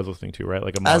what I was listening to, right?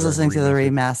 Like I was listening to the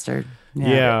remastered.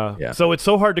 Yeah. So it's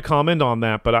so hard to comment on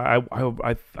that, but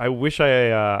I wish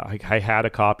I had a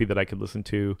copy that I could listen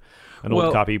to, an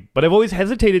old copy. But I've always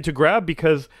hesitated to grab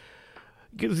because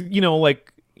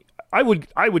like I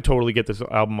would totally get this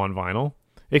album on vinyl,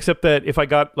 except that if I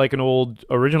got like an old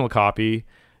original copy,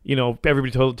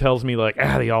 everybody tells me like,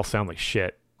 they all sound like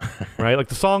shit. Right? Like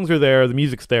the songs are there, the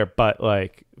music's there, but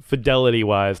like fidelity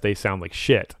wise, they sound like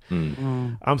shit.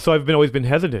 So I've always been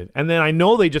hesitant. And then I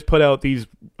know they just put out these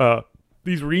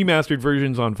remastered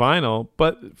versions on vinyl,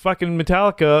 but fucking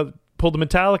Metallica pulled the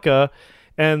Metallica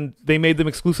and they made them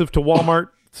exclusive to Walmart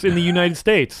in the United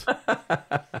States.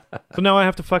 So now I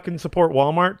have to fucking support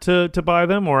Walmart to buy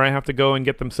them, or I have to go and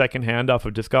get them secondhand off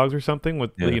of Discogs or something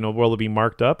with will it be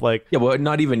marked up? Like, yeah, well,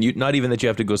 not even that you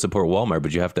have to go support Walmart,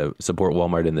 but you have to support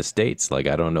Walmart in the States. Like,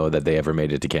 I don't know that they ever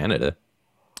made it to Canada.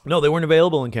 No, they weren't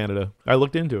available in Canada. I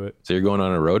looked into it. So you're going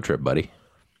on a road trip, buddy.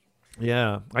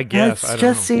 Yeah, I guess. It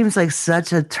just seems like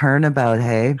such a turnabout,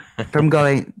 hey? From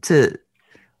going to,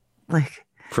 like...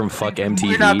 From fuck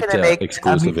MTV to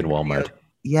exclusive in Walmart.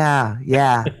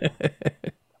 Yeah.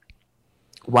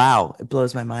 Wow, it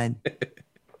blows my mind.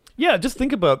 Yeah, just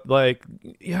think about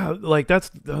that's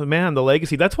the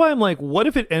legacy. That's why I'm like, what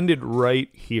if it ended right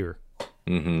here?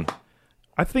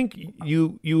 I think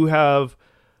you have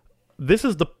this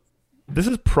is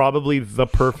probably the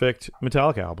perfect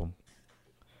Metallica album,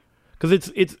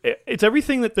 because it's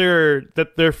everything that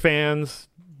their fans,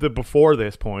 the before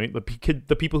this point,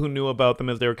 the people who knew about them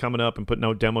as they were coming up and putting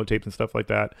out demo tapes and stuff like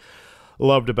that,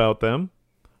 loved about them,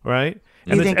 right?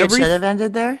 And you think it should have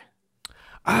ended there?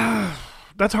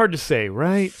 That's hard to say,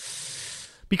 right?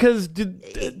 Because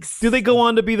do they go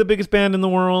on to be the biggest band in the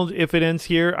world if it ends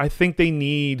here? I think they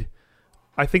need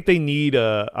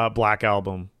a Black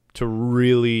Album to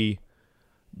really,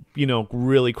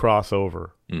 really cross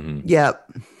over. Mm-hmm.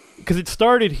 Yep. Because it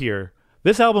started here.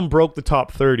 This album broke the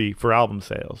top 30 for album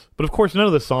sales, but of course none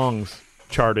of the songs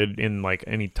charted in like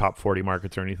any top 40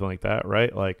 markets or anything like that,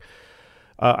 right? Like,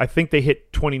 I think they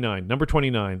hit number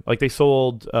 29. Like they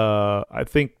sold, I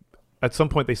think at some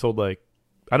point they sold like,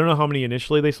 I don't know how many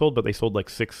initially they sold, but they sold like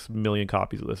 6 million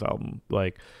copies of this album.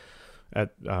 Like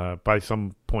at by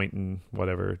some point in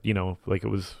whatever, like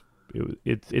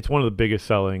it's one of the biggest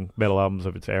selling metal albums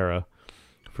of its era,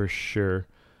 for sure.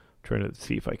 I'm trying to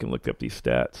see if I can look up these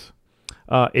stats.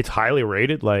 It's highly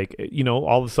rated. Like,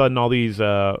 all of a sudden, all these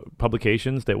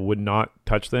publications that would not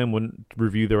touch them, wouldn't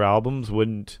review their albums,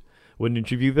 wouldn't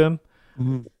interview them.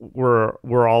 Mm-hmm.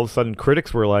 Were all of a sudden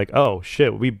critics were like, oh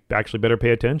shit, we actually better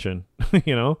pay attention.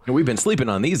 We've been sleeping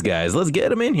on these guys. Let's get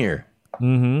them in here.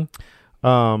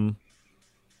 Mm-hmm.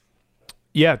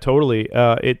 Yeah, totally.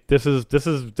 This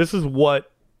is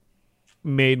what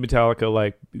made Metallica,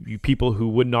 like, people who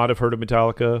would not have heard of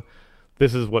Metallica.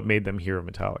 This is what made them hear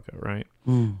Metallica, right?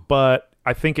 But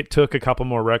I think it took a couple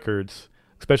more records,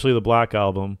 especially the Black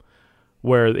Album,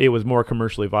 where it was more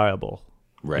commercially viable.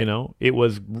 Right. It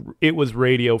was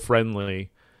radio friendly.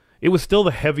 It was still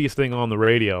the heaviest thing on the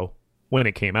radio when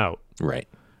it came out. Right.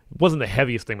 It wasn't the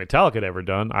heaviest thing Metallica had ever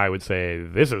done. I would say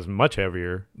this is much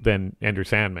heavier than Enter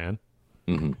Sandman.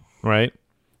 Mm-hmm. Right?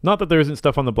 Not that there isn't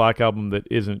stuff on the Black Album that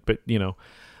isn't, but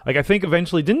like I think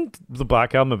eventually, didn't the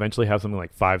Black Album eventually have something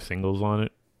like 5 singles on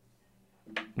it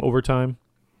over time?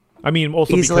 I mean,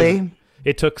 also Easily. because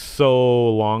it took so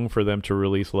long for them to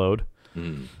release Load.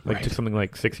 Like right. took something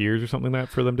like 6 years or something like that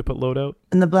for them to put Load out.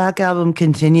 And the Black Album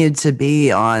continued to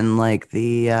be on like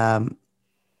the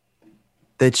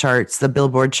charts, the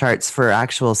Billboard charts for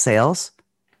actual sales,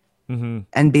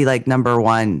 and be like number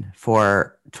 1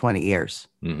 for 20 years.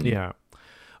 Mm-hmm. Yeah.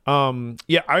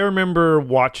 Yeah, I remember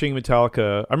watching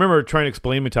Metallica. I remember trying to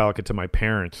explain Metallica to my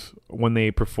parents when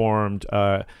they performed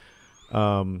what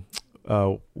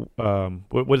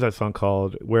is that song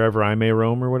called? Wherever I May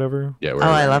Roam or whatever. Yeah.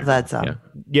 I love that song.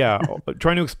 Yeah,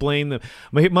 trying to explain them.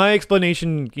 My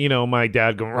explanation, my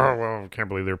dad going, oh, well, I can't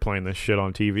believe they're playing this shit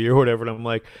on TV or whatever. And I'm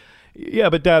like, yeah,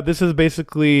 but Dad, this is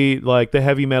basically like the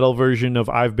heavy metal version of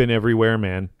I've Been Everywhere,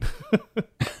 Man.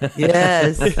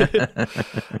 Yes.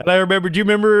 And I remember, do you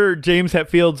remember James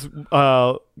Hetfield's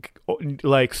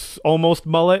like almost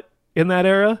mullet in that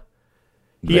era?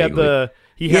 He had the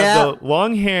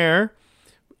long hair,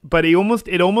 but it almost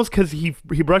because he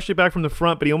brushed it back from the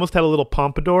front, but he almost had a little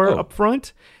pompadour up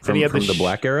front. From, and he had the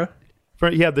Black era?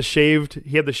 He had the shaved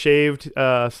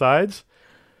sides.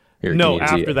 Here, No, can you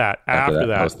see after it? that.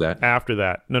 Post that. After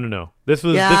that. No. This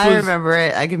was I remember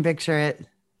it. I can picture it.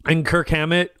 And Kirk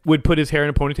Hammett would put his hair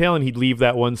in a ponytail and he'd leave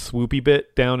that one swoopy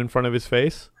bit down in front of his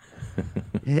face.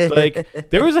 Like,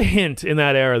 there was a hint in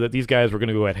that era that these guys were going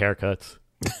to go at haircuts.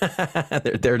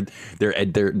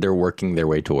 They're working their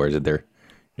way towards it. They're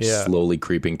slowly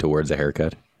creeping towards a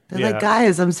haircut. They're like,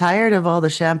 guys, I'm tired of all the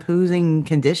shampoos and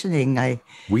conditioning.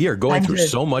 We are going through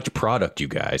so much product, you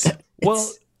guys.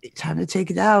 Well, it's time to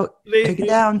take it out. Take it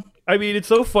down. I mean, it's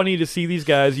so funny to see these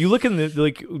guys. You look in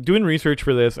like doing research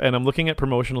for this, and I'm looking at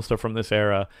promotional stuff from this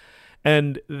era,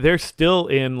 and they're still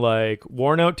in like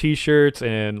worn out T-shirts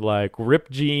and like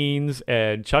ripped jeans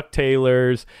and Chuck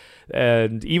Taylors,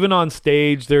 and even on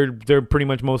stage, they're pretty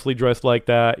much mostly dressed like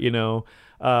that.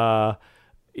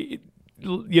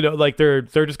 Like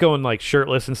they're just going like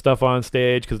shirtless and stuff on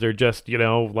stage because they're just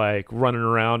like running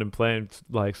around and playing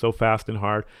like so fast and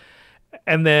hard.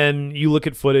 And then you look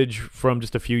at footage from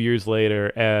just a few years later,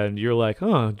 and you're like,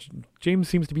 "Oh, James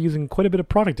seems to be using quite a bit of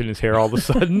product in his hair all of a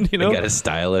sudden." They got a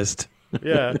stylist.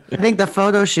 Yeah. I think the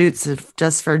photo shoots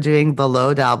just for doing the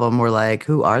Load album were like,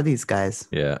 "Who are these guys?"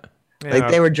 Yeah. Like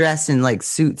they were dressed in like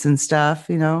suits and stuff,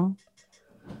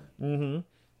 Mm-hmm.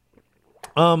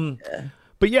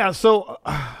 But yeah, so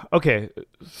okay,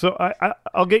 so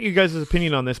I'll get you guys'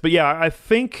 opinion on this, but yeah, I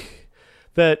think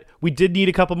that we did need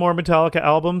a couple more Metallica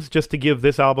albums just to give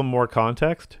this album more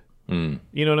context. You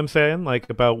know what I'm saying? Like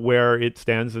about where it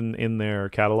stands in their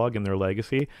catalog and their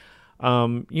legacy.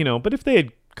 But if they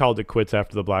had called it quits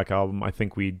after the Black Album, I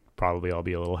think we'd probably all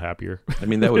be a little happier. I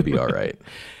mean, that would be all right.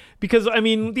 Because, I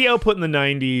mean, the output in the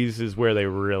 90s is where they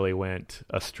really went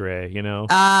astray,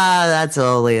 That's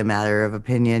only a matter of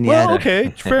opinion. Well, okay,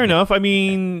 fair enough. I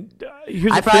mean,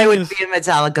 here's I the probably thing would is, be a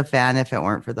Metallica fan if it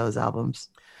weren't for those albums.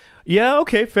 yeah,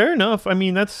 okay, fair enough. I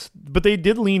mean, but they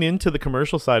did lean into the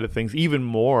commercial side of things even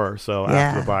more so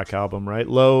after the Black Album, right?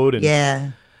 Load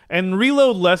and And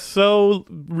Reload less so.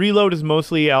 Reload is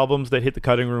mostly albums that hit the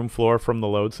cutting room floor from the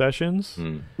Load sessions.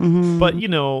 But you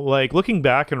know, like looking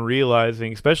back and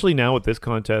realizing, especially now with this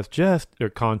context, just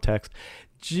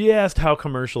how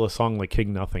commercial a song like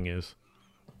King Nothing is.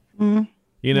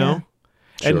 You know,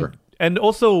 Sure. and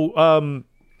also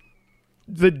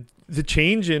the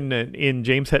change in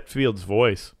James Hetfield's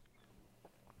voice,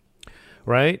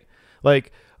 right?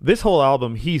 Like this whole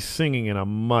album, he's singing in a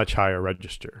much higher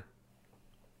register.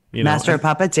 You know? Master of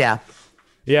Puppets, yeah.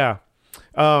 Yeah.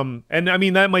 And I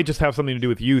mean, that might just have something to do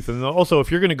with youth. And also,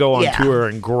 if you're going to go on tour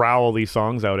and growl these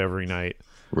songs out every night,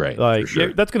 Right. like for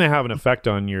sure. that's going to have an effect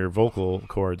on your vocal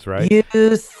cords, right?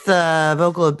 Youth,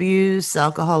 vocal abuse,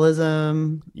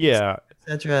 alcoholism, Yeah.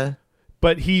 etc.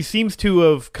 But he seems to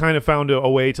have kind of found a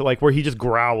way to like where he just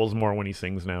growls more when he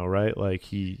sings now, right? Like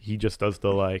he just does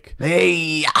the like,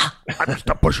 Hey, I'm just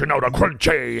pushing out a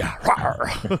crunchy,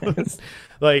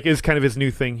 like is kind of his new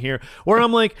thing here. Where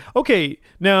I'm like, okay,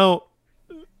 now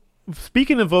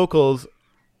speaking of vocals,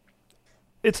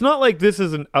 it's not like this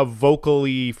isn't a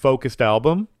vocally focused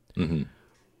album,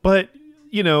 but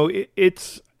you know,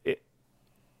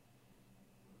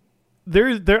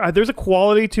 there's a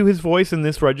quality to his voice in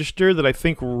this register that I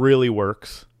think really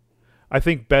works. I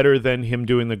think better than him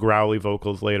doing the growly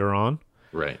vocals later on.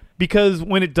 Right. Because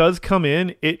when it does come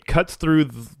in, it cuts through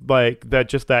like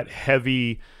that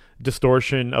heavy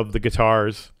distortion of the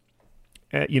guitars,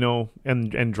 you know,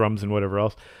 and drums and whatever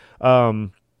else.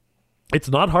 It's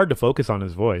not hard to focus on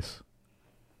his voice.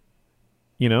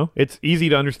 You know, it's easy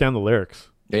to understand the lyrics.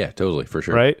 Yeah, totally, for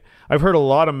sure. Right? I've heard a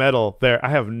lot of metal there. I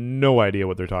have no idea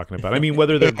what they're talking about. I mean,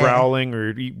 whether they're growling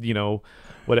or, you know,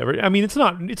 whatever. I mean, it's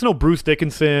no Bruce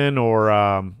Dickinson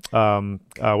or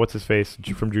what's his face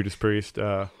from Judas Priest.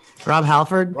 Rob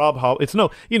Halford. It's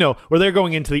no, you know, where they're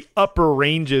going into the upper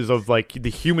ranges of like the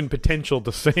human potential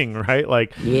to sing, right?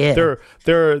 Like they're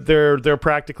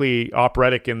practically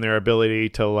operatic in their ability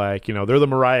to like, you know, they're the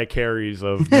Mariah Careys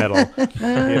of metal,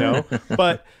 you know,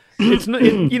 but it's not,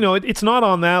 you know, it's not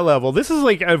on that level. This is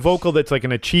like a vocal that's like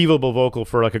an achievable vocal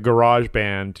for like a garage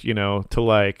band, you know, to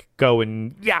like go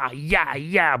and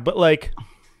yeah, but like,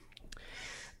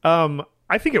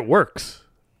 I think it works.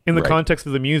 In the context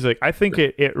of the music, I think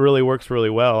it really works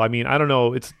really well. I mean, I don't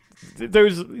know.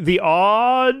 There's the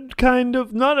odd kind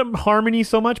of, not a harmony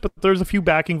so much, but there's a few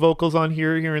backing vocals on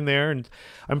here and there, and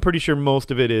I'm pretty sure most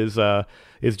of it is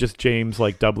just James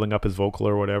like doubling up his vocal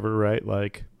or whatever, right?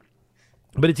 Like,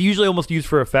 but it's usually almost used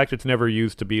for effect. It's never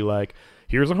used to be like,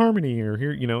 here's a harmony or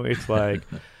here, you know. It's like,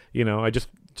 you know,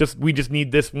 we just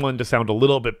need this one to sound a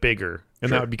little bit bigger,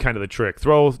 and that would be kind of the trick.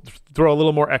 Throw a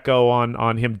little more echo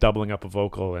on him doubling up a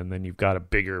vocal, and then you've got a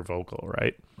bigger vocal,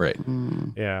 right? Right.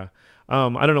 Yeah.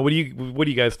 I don't know. What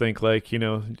do you guys think? Like, you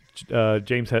know,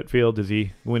 James Hetfield, does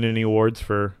he win any awards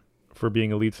for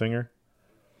being a lead singer?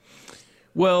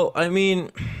 Well, I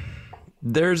mean,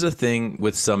 there's a thing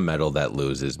with some metal that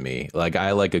loses me. Like,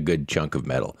 I like a good chunk of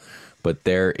metal, but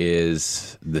there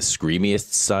is the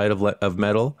screamiest side of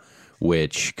metal,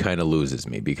 which kind of loses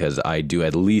me, because I do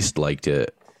at least like to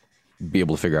be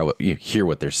able to figure out hear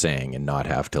what they're saying and not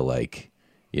have to, like,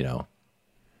 you know,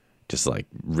 just like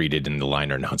read it in the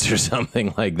liner notes or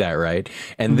something like that, right?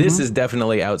 And this is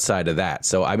definitely outside of that.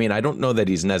 So, I mean, I don't know that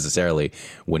he's necessarily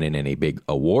winning any big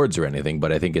awards or anything,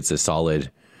 but I think it's a solid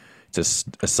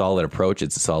approach.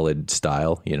 It's a solid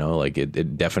style, you know, like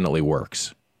it definitely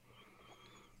works.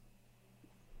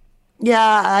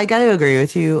 Yeah, I got to agree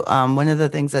with you. One of the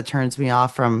things that turns me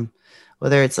off from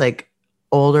whether it's like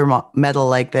older metal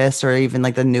like this or even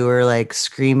like the newer like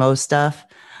screamo stuff,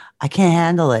 I can't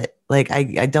handle it. Like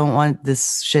I don't want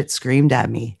this shit screamed at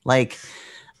me. Like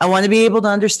I want to be able to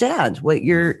understand what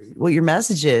your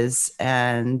message is,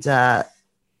 and I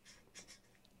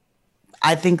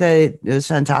think that it was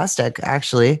fantastic.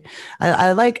 Actually,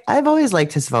 I've always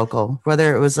liked his vocal,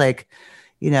 whether it was like,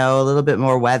 you know, a little bit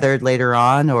more weathered later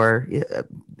on, or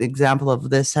example of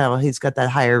this, how he's got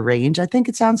that higher range. I think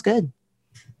it sounds good.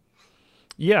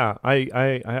 Yeah,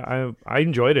 I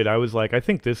enjoyed it. I was like, I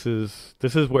think this is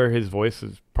where his voice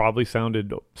has probably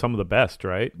sounded some of the best,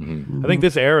 right? I think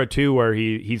this era too, where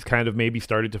he's kind of maybe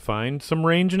started to find some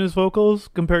range in his vocals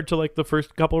compared to like the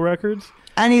first couple records.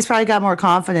 And he's probably got more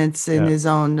confidence in his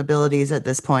own abilities at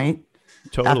this point.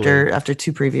 Totally. After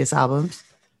two previous albums.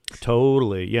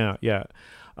 Totally. Yeah.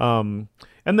 And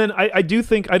then I do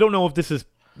think, I don't know if this is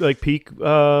like peak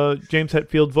James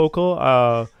Hetfield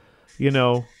vocal, you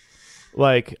know,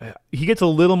 like he gets a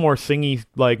little more singy,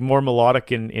 like more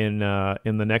melodic in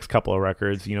the next couple of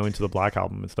records, you know, into the Black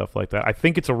Album and stuff like that. I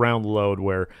think it's around Load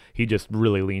where he just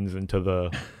really leans into the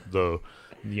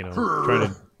you know, trying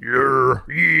to,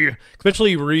 yeah.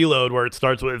 Especially Reload, where it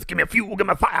starts with "Give me a fuel, give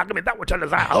me a fire, give me that which I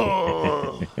desire."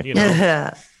 Oh, you know.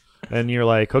 Yeah. And you're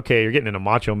like, okay, you're getting into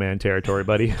Macho Man territory,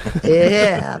 buddy.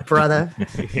 Yeah, brother.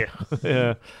 Yeah.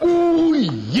 Yeah. Oh,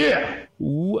 yeah.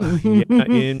 Ooh, yeah,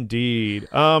 indeed.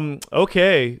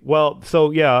 Okay. Well,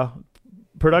 so yeah,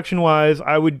 production wise,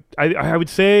 I would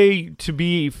say, to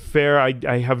be fair,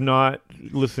 I have not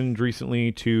listened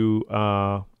recently to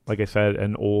like I said,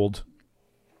 an old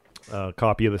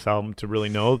copy of this album to really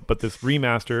know, but this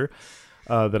remaster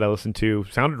that I listened to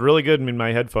sounded really good in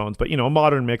my headphones, but a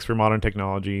modern mix for modern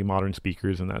technology, modern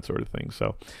speakers and that sort of thing.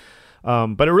 So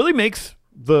but it really makes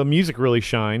the music really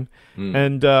shine.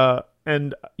 And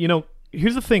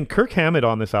here's the thing, Kirk Hammett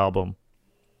on this album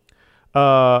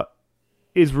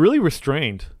is really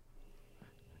restrained,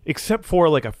 except for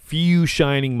like a few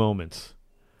shining moments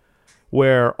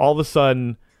where all of a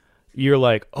sudden you're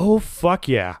like, oh fuck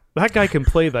yeah, that guy can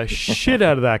play the shit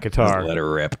out of that guitar. Just let it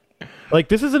rip. Like,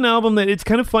 this is an album that, it's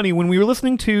kind of funny when we were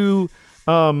listening to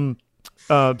Saint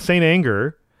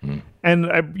Anger,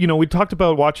 and we talked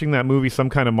about watching that movie Some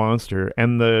Kind of Monster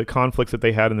and the conflicts that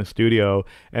they had in the studio,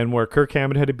 and where Kirk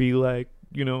Hammett had to be like,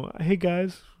 hey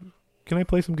guys, can I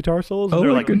play some guitar solos? And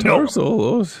they're like, guitar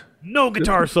solos. no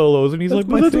guitar solos. And he's like,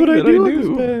 well, that's what I do in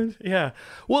this band. Yeah.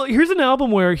 Well, here's an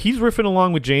album where he's riffing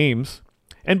along with James.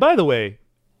 And by the way,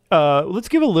 let's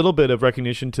give a little bit of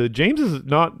recognition to James. Is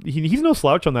not he's no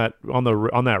slouch on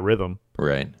that rhythm.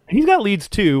 Right. And he's got leads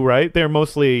too, right? They're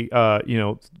mostly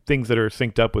things that are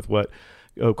synced up with what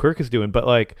Kirk is doing. But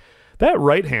like that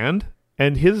right hand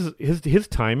and his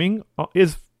timing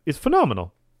is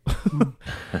phenomenal.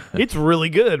 It's really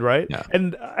good, right? Yeah.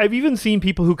 And I've even seen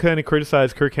people who kind of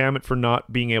criticize Kirk Hammett for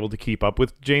not being able to keep up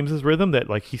with James's rhythm, that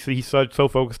like he's so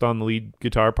focused on the lead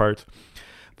guitar parts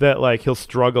that like he'll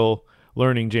struggle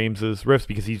learning James's riffs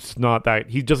because he's not that,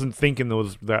 he doesn't think in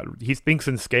those, that he thinks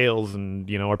in scales and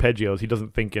arpeggios. He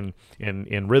doesn't think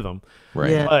in rhythm.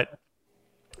 Right. Yeah. But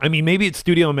I mean, maybe it's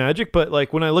studio magic, but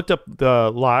like when I looked up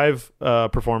the live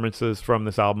performances from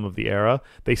this album of the era,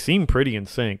 they seem pretty in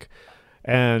sync.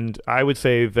 And I would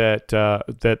say that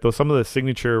those, some of the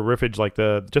signature riffage, like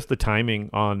just the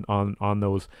timing on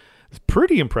those, is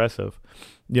pretty impressive.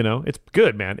 It's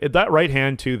good, man. That right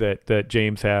hand too that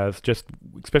James has, just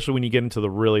especially when you get into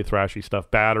the really thrashy stuff,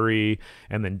 Battery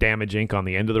and then Damage Inc. on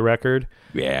the end of the record.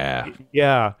 Yeah.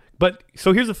 Yeah. But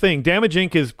so here's the thing, Damage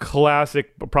Inc. is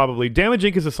classic, probably. Damage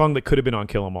Inc. is a song that could have been on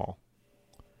Kill 'Em All.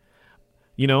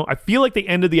 I feel like they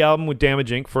ended the album with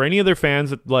Damage Inc. For any of their fans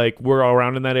that like were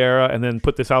around in that era and then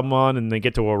put this album on and they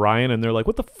get to Orion and they're like,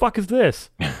 what the fuck is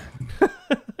this? Where's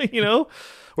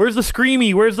the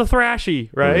screamy? Where's the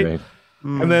thrashy? Right?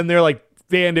 And then they're like,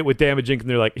 they end it with Damage Inc. and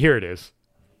they're like, here it is.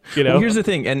 Well, here's the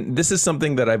thing, and this is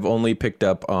something that I've only picked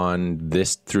up on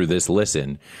through this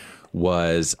listen,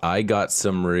 was I got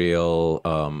some real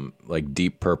like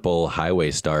Deep Purple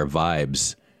Highway Star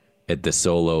vibes at the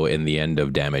solo in the end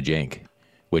of Damage Inc.,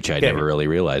 which I never really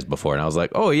realized before. And I was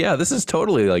like, oh yeah, this is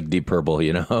totally like Deep Purple,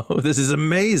 This is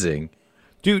amazing.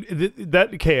 Dude, that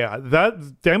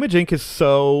Damage Inc. is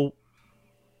so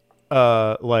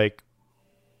like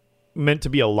meant to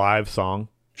be a live song.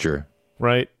 Sure.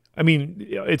 Right? I mean,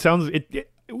 it sounds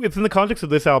within the context of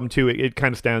this album too, it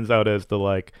kind of stands out as the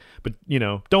like, but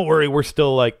don't worry, we're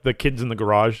still like the kids in the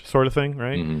garage sort of thing,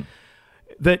 right? Mm-hmm.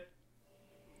 That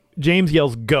James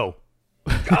yells go.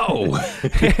 Go.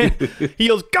 He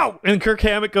yells go, and Kirk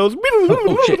Hammett goes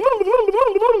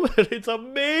it's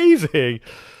amazing.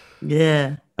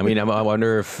 Yeah. I mean, I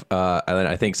wonder if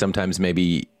I think sometimes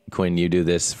maybe, Quinn, you do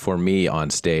this for me on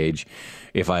stage.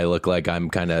 If I look like I'm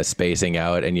kind of spacing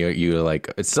out and you're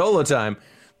like, it's solo time,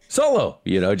 solo,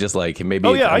 just like maybe.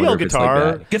 Oh yeah, I yell if it's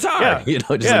guitar. like guitar, Yeah, just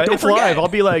like, don't it's forget. live. I'll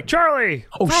be like, Charlie.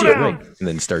 Oh shit, right. And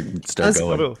then start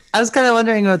going. I was kind of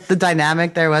wondering what the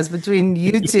dynamic there was between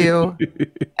you two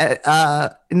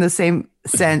in the same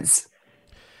sense.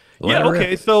 Yeah.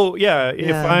 Okay. So yeah,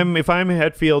 if I'm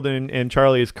Hetfield and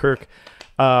Charlie is Kirk,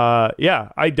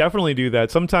 I definitely do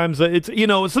that. Sometimes it's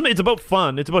it's about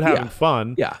fun. It's about having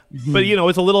fun. Yeah. But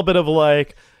it's a little bit of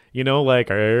like like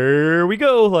here we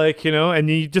go, like and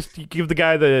you just give the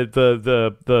guy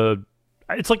the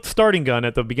it's like the starting gun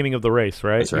at the beginning of the race,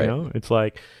 right? That's right. It's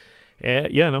like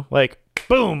like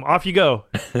boom, off you go.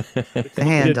 The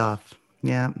handoff.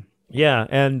 Yeah. Yeah,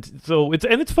 and so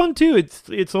it's fun too.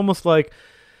 It's almost like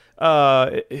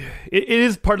it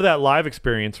is part of that live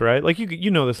experience, right? Like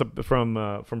you know this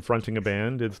from fronting a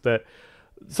band. It's that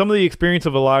some of the experience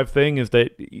of a live thing is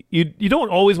that you don't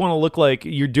always want to look like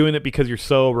you're doing it because you're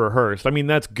so rehearsed. I mean,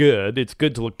 that's good. It's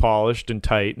good to look polished and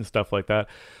tight and stuff like that.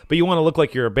 But you want to look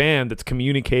like you're a band that's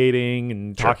communicating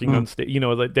and talking on stage. You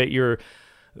know, that you're.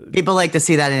 People like to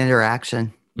see that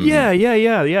interaction. Yeah.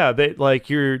 That like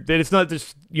that it's not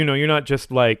just, you know, you're not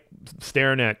just like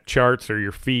staring at charts or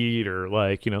your feet or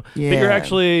like, you know,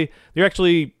 that you're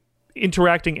actually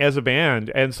interacting as a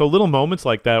band. And so little moments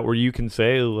like that where you can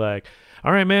say like,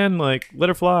 all right, man, like let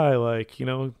her fly, like, you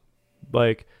know,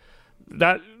 like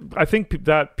that. I think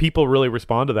that people really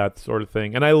respond to that sort of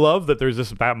thing. And I love that there's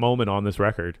that moment on this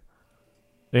record.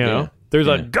 You know, there's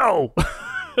a go.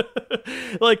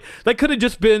 Like that could have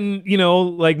just been, you know,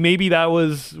 like maybe that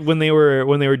was when they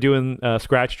were doing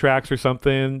scratch tracks or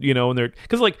something, you know, and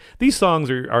because like these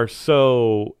songs are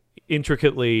so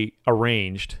intricately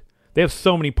arranged. They have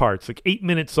so many parts, like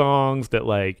 8-minute songs that,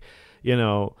 like, you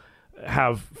know,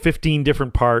 have 15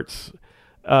 different parts.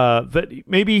 That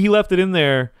maybe he left it in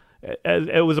there.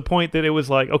 It was a point that it was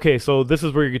like, okay, so this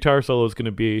is where your guitar solo is going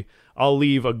to be. I'll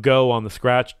leave a go on the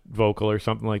scratch vocal or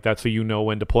something like that, so you know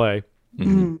when to play.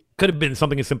 Mm-hmm. Could have been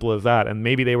something as simple as that, and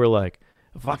maybe they were like,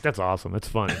 "Fuck, that's awesome, that's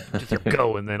fun." Just a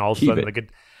go, and then all of a sudden,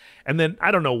 and then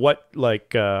I don't know what,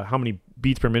 like, how many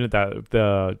beats per minute that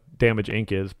the Damage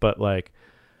Inc. is, but like,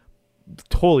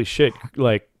 holy shit,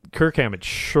 like Kirk Hammett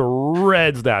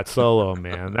shreds that solo,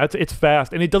 man. It's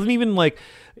fast, and it doesn't even like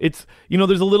it's, you know,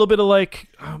 there's a little bit of like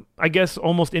I guess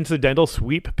almost incidental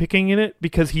sweep picking in it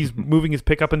because he's moving his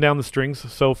pick up and down the strings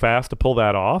so fast to pull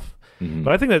that off.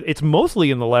 But I think that it's mostly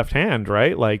in the left hand,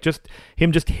 right? Like just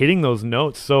him just hitting those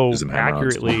notes so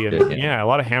accurately, and a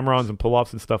lot of hammer-ons and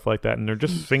pull-offs and stuff like that, and they're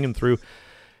just singing through.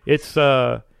 It's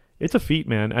a feat,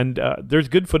 man, and there's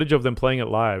good footage of them playing it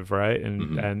live, right?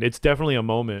 And it's definitely a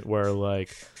moment where,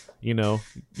 like, you know,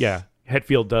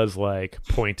 Hetfield does like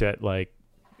point at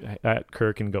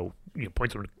Kirk and go, you know,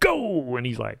 points at him, go, and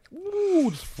he's like,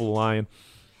 ooh, just flying.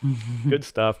 Good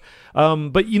stuff.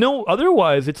 But you know,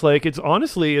 otherwise it's like, it's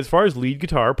honestly, as far as lead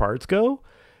guitar parts go,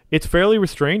 it's fairly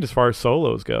restrained as far as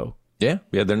solos go. Yeah,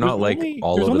 they're not like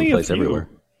all over the place everywhere.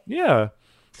 Yeah,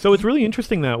 so it's really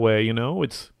interesting that way. You know,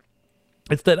 it's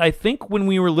that I think when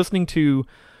we were listening to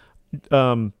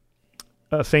Saint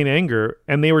Anger,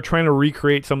 and they were trying to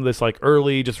recreate some of this like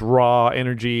early, just raw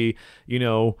energy, you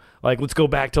know, like let's go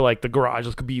back to like the garage,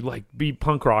 let's be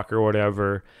punk rock or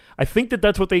whatever. I think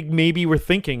that's what they maybe were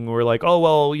thinking. We're like, oh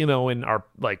well, you know, in our,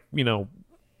 like, you know,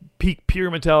 peak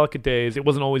pure Metallica days, it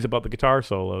wasn't always about the guitar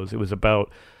solos. It was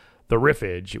about the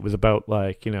riffage. It was about,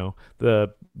 like, you know,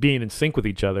 the being in sync with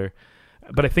each other.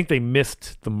 But I think they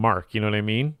missed the mark. You know what I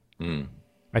mean?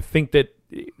 I think that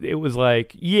it was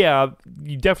like, yeah,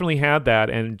 you definitely had that,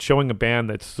 and showing a band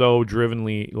that's so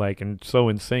drivenly, like, and so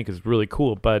in sync is really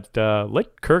cool. But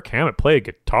let Kirk Hammett play a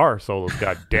guitar solos,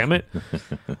 god damn it.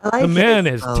 The man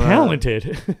is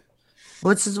talented.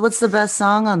 What's the best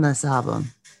song on this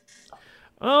album?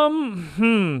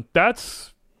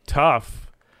 That's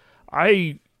tough.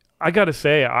 I gotta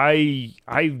say,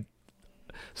 I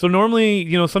so normally,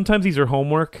 you know, sometimes these are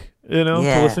homework, you know,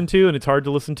 to listen to, and it's hard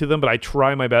to listen to them, but I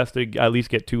try my best to at least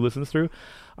get 2 listens through.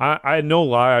 I no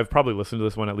lie, I've probably listened to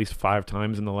this one at least 5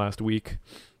 times in the last week.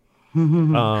 You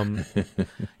know,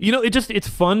 it's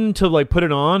fun to like put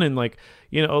it on, and like,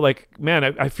 you know, like, man,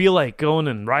 I feel like going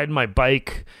and riding my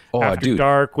bike after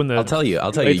dark when the I'll tell you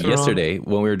yesterday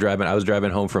when we were driving, I was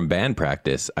driving home from band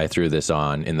practice, I threw this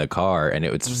on in the car, and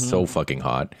it was so fucking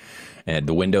hot, and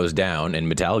the windows down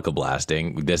and Metallica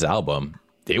blasting this album.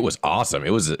 It was awesome. It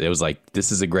was like,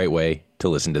 this is a great way to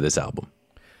listen to this album.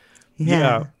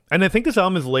 Yeah. And I think this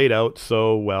album is laid out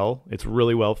so well. It's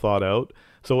really well thought out.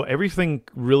 So everything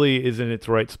really is in its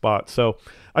right spot. So,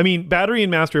 I mean, Battery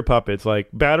and Master of Puppets, like,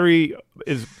 Battery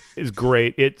is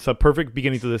great. It's a perfect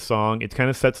beginning to this song. It kind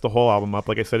of sets the whole album up.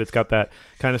 Like I said, it's got that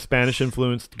kind of Spanish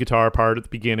influenced guitar part at the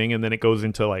beginning, and then it goes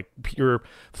into like pure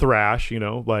thrash, you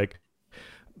know, like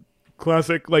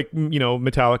classic, like, you know,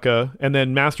 Metallica. And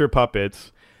then Master of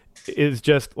Puppets is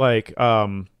just like,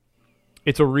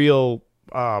 it's a real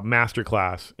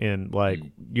masterclass in, like,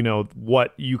 you know,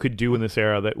 what you could do in this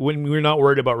era, that when you're not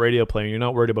worried about radio playing, you're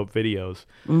not worried about videos,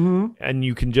 and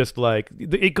you can just, like,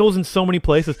 it goes in so many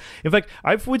places. In fact,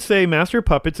 I would say Master of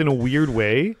Puppets in a weird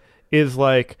way is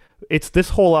like, it's this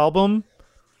whole album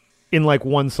in like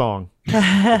one song.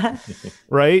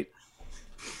 Right?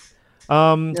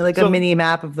 Like a mini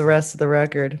map of the rest of the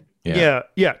record. Yeah,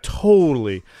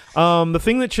 totally. The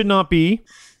Thing That Should Not Be.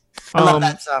 I love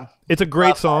that song. It's a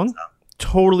great song.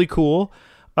 Totally cool.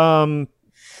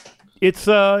 It's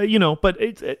you know, but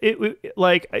it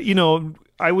like, you know,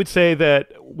 I would say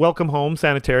that Welcome Home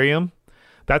Sanitarium,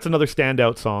 That's another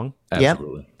standout song.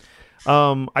 Absolutely.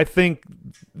 I think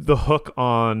the hook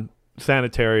on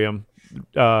Sanitarium,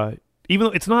 even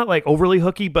though it's not like overly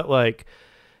hooky, but like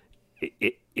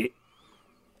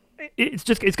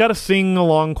it's got a sing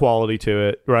along quality to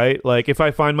it, right? Like if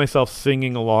I find myself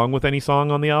singing along with any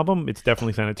song on the album, it's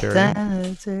definitely Sanitarium.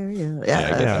 Sanitarium. Yeah, I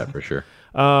get Yeah. that for sure.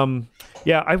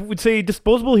 Yeah, I would say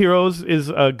Disposable Heroes is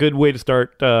a good way to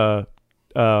start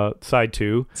side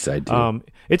two. Side two.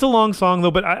 It's a long song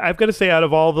though, but I've got to say, out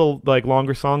of all the like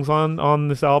longer songs on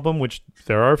this album, which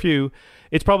there are a few,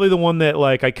 it's probably the one that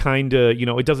like I kind of, you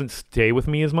know, it doesn't stay with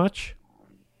me as much.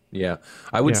 Yeah,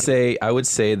 I would say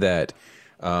that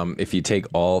if you take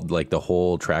all like the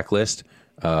whole track list,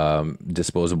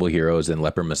 Disposable Heroes and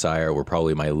Leper Messiah were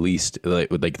probably my least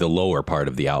like the lower part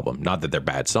of the album. Not that they're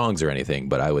bad songs or anything,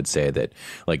 but I would say that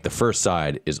like the first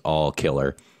side is all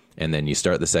killer, and then you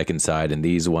start the second side, and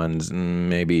these ones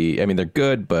maybe, I mean, they're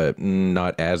good, but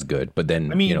not as good. But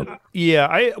then, I mean, you know, yeah,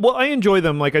 I enjoy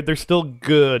them. Like they're still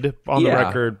good on the Yeah.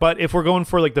 record, but if we're going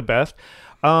for like the best,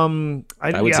 I would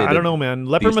say I that don't know, man.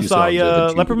 Leper these two songs are the Messiah,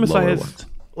 two Leper lower Messiah, ones.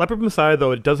 Leper Messiah,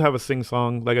 though it does have a sing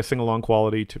along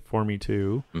quality for me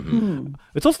too. Mm-hmm.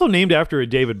 It's also named after a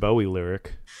David Bowie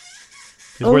lyric.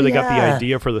 Is Oh, where they got the yeah.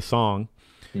 idea for the song.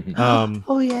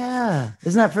 Oh yeah,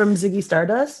 isn't that from Ziggy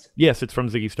Stardust? Yes, it's from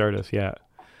Ziggy Stardust. Yeah,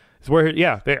 it's where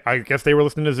I guess they were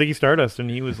listening to Ziggy Stardust, and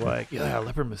he was like, "Yeah,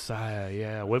 Leper Messiah.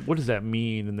 Yeah, what does that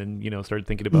mean?" And then started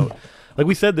thinking about, like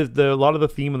we said, a lot of the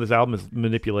theme of this album is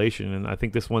manipulation, and I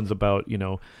think this one's about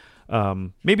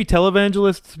maybe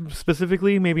televangelists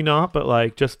specifically, maybe not, but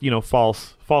like just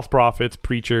false prophets,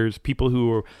 preachers, people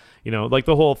who are like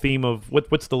the whole theme of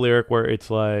what's the lyric where it's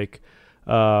like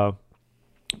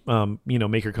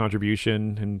make your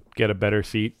contribution and get a better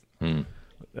seat.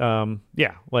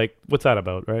 Yeah, like what's that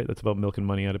about, right? That's about milking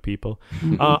money out of people.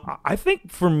 I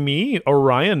think for me,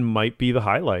 Orion might be the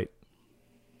highlight.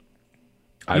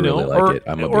 I really like it.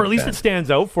 I'm a big or at least fan. it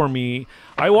stands out for me.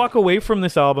 I walk away from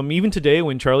this album, even today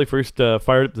when Charlie first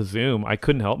fired up the Zoom, I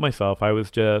couldn't help myself. I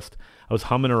was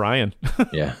humming Orion.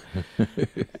 Yeah.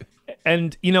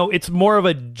 And it's more of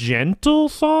a gentle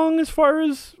song as far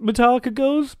as Metallica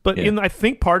goes, but Yeah. I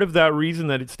think part of that reason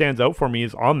that it stands out for me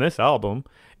is on this album,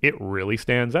 it really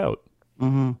stands out.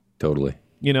 Totally.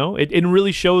 It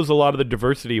really shows a lot of the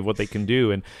diversity of what they can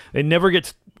do, and it never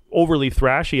gets overly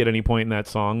thrashy at any point in that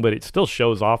song, but it still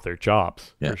shows off their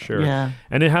chops Yeah. for sure. Yeah.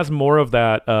 And it has more of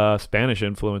that Spanish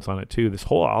influence on it too. This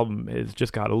whole album has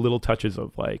just got a little touches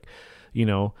of like,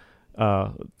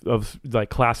 of like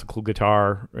classical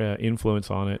guitar influence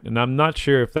on it, and I'm not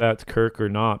sure if that's Kirk or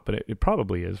not, but it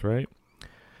probably is, right?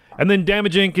 And then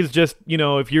Damage Inc. is just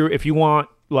if you want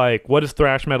like what does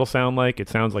thrash metal sound like, it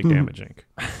sounds like Damage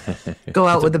Inc. Go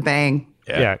out with a bang.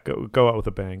 Yeah, go out with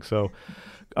a bang. So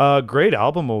great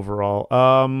album overall.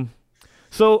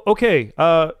 So okay,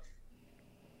 I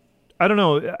don't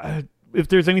know if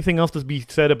there's anything else to be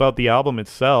said about the album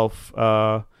itself.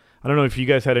 I don't know if you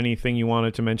guys had anything you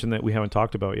wanted to mention that we haven't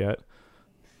talked about yet.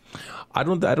 I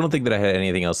don't think that I had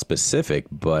anything else specific,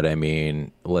 but I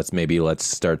mean, let's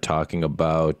start talking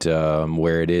about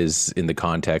where it is in the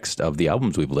context of the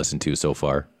albums we've listened to so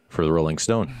far for the Rolling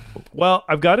Stone. Well,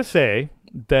 I've got to say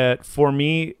that for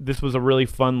me, this was a really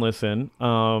fun listen.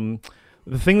 The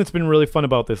thing that's been really fun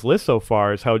about this list so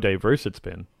far is how diverse it's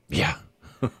been. Yeah.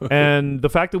 And the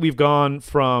fact that we've gone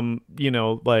from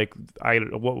like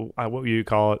what would you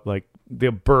call it, like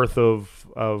the birth of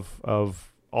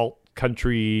alt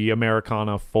country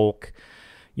Americana folk,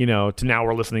 to now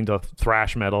we're listening to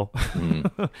thrash metal.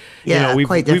 Yeah,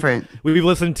 quite different. We've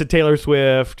listened to Taylor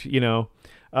Swift.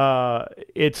 I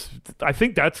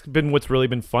think that's been what's really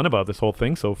been fun about this whole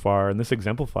thing so far, and this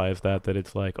exemplifies that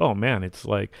it's like, oh man, it's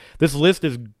like this list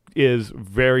is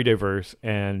very diverse,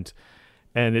 and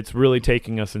it's really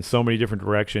taking us in so many different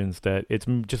directions that it's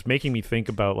just making me think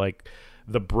about like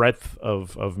the breadth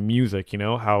of music,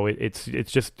 how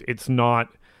it's not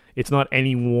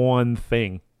any one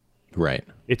thing. Right.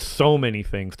 It's so many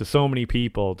things to so many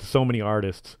people, to so many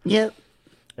artists. Yep.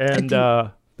 And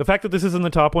the fact that this is in the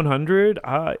top 100,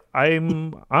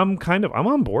 I'm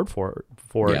on board for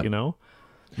Yeah. it,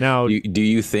 Now, Do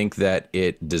you think that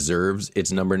it deserves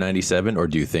its number 97, or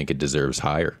do you think it deserves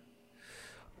higher?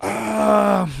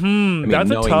 I mean, that's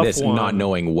a knowing tough this, one. not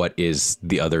knowing what is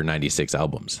the other 96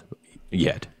 albums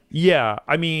yet. yeah,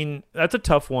 I mean, that's a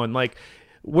tough one. Like,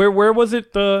 where was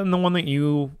it in the one that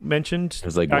you mentioned? It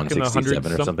was like back in the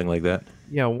 167 or something like that.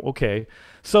 Yeah, okay.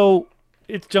 So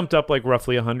it's jumped up like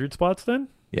roughly 100 spots then?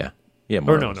 Yeah. Yeah.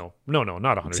 More Or or no, less.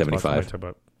 not 100 75. spots.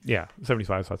 About,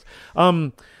 75 spots.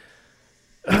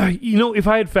 If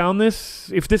I had found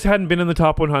this, if this hadn't been in the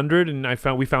top 100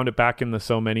 and we found it back in the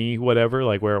so many whatever,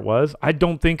 like where it was, I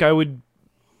don't think I would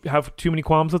have too many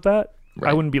qualms with that.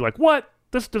 Right. I wouldn't be like, what?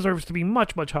 This deserves to be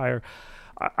much, much higher.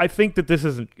 I think that this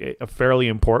is a fairly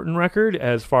important record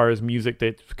as far as music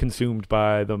that's consumed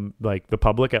by the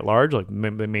public at large, like the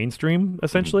mainstream,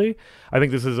 essentially. I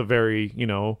think this is a very,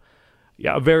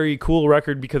 a very cool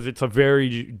record because it's a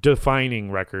very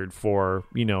defining record for,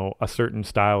 a certain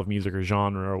style of music or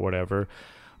genre or whatever.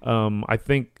 I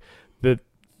think that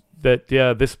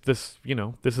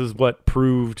this is what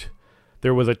proved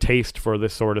there was a taste for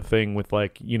this sort of thing with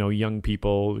young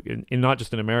people in not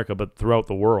just in America, but throughout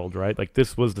the world, right? Like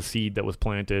this was the seed that was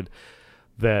planted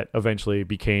that eventually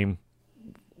became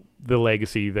the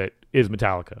legacy that is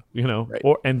Metallica,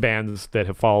 Right. and bands that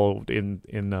have followed in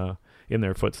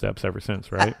their footsteps ever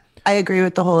since, right? I agree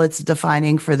with the whole it's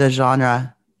defining for the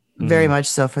genre, very much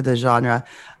so for the genre.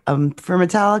 For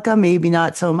Metallica, maybe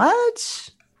not so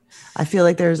much. I feel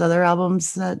like there's other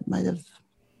albums that might have,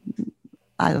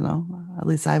 I don't know, at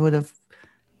least I would have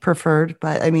preferred.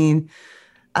 But I mean,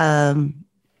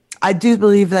 I do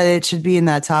believe that it should be in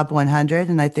that top 100.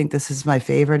 And I think this is my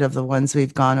favorite of the ones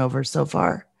we've gone over so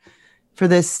far for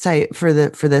this for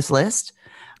this list.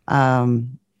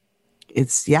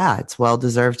 It's well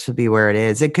deserved to be where it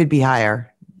is. It could be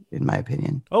higher, in my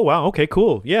opinion. Oh, wow. Okay,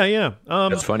 cool. Yeah.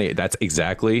 That's funny. That's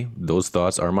exactly, those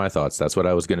thoughts are my thoughts. That's what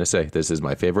I was going to say. This is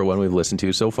my favorite one we've listened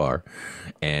to so far,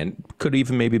 and could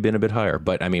even maybe been a bit higher.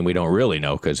 But I mean, we don't really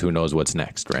know because who knows what's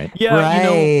next, right? Yeah,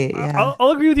 right, yeah.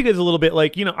 I'll agree with you guys a little bit.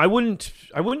 Like, I wouldn't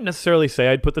necessarily say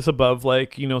I'd put this above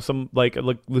some like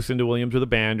Lucinda Williams or the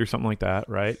band or something like that,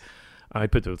 right? I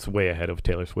put this way ahead of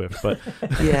Taylor Swift, but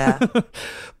Yeah.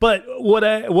 but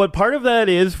what part of that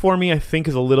is for me, I think,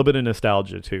 is a little bit of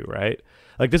nostalgia too, right?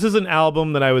 Like this is an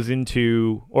album that I was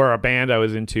into, or a band I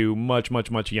was into, much, much,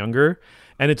 much younger,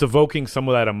 and it's evoking some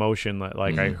of that emotion that,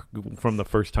 I from the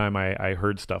first time I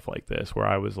heard stuff like this, where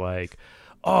I was like,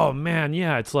 oh man,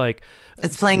 yeah, it's like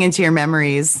It's playing into your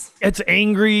memories. it's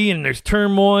angry and there's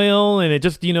turmoil, and it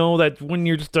just, that when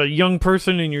you're just a young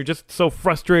person and you're just so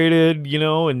frustrated,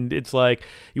 and it's like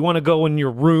you want to go in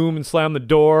your room and slam the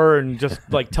door and just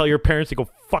like tell your parents to go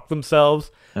fuck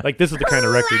themselves. Like this is the kind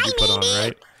of record you put on,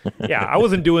 right? Yeah, I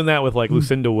wasn't doing that with like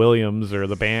Lucinda Williams or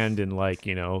the band and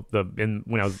when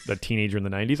I was a teenager in the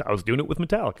 90s. I was doing it with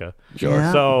Metallica. Sure.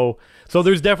 Yeah. So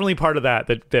there's definitely part of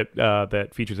that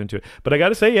features into it. But I got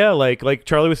to say, yeah, like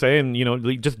Charlie was saying,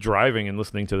 just driving and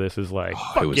listening to this is like,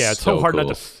 fuck was yeah, it's so hard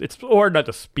cool. it's so hard not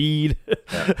to speed.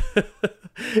 Yeah.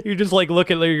 You're just like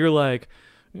looking there, you're like,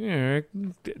 yeah,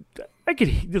 I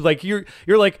could like you're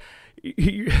like.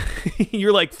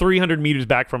 You're like 300 meters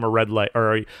back from a red light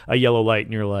or a yellow light,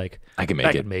 and you're like, I can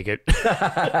make it. can make it.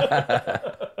 I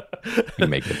can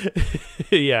make it.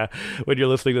 Yeah, when you're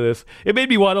listening to this, it made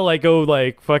me want to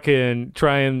go fucking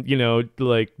try and get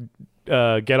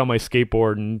on my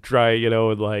skateboard and try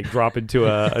and drop into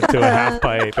a half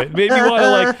pipe. It made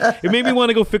me want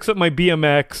to go fix up my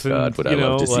BMX. And, God, would I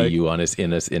love to see you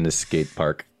in a skate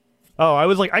park. Oh, I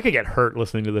was like, I could get hurt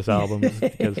listening to this album.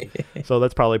 So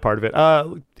that's probably part of it.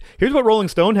 Here's what Rolling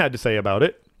Stone had to say about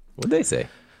it. What'd they say?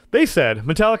 They said,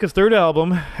 Metallica's third album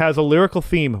has a lyrical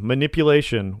theme,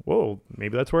 manipulation. Whoa,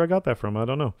 maybe that's where I got that from. I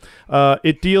don't know.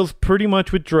 It deals pretty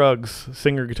much with drugs,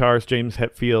 singer-guitarist James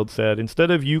Hetfield said.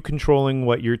 Instead of you controlling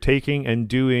what you're taking and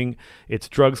doing, it's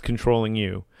drugs controlling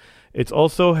you. It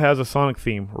also has a sonic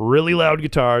theme, really loud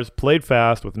guitars, played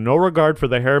fast, with no regard for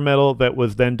the hair metal that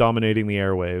was then dominating the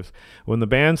airwaves. When the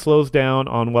band slows down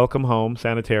on Welcome Home,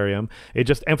 Sanitarium, it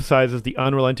just emphasizes the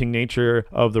unrelenting nature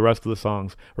of the rest of the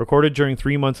songs. Recorded during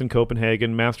 3 months in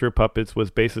Copenhagen, Master of Puppets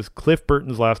was bassist Cliff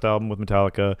Burton's last album with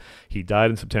Metallica. He died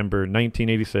in September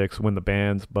 1986 when the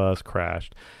band's bus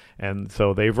crashed. And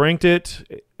so they've ranked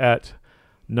it at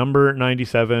number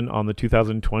 97 on the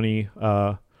 2020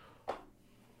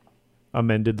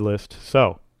 amended list.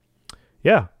 So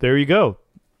yeah, there you go.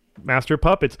 Master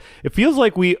Puppets. It feels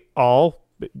like it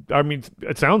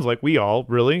sounds like we all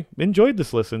really enjoyed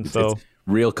this listen. So It's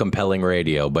real compelling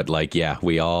radio, but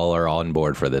we all are on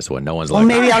board for this one. No one's Well, like,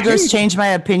 maybe I'll just change my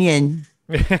opinion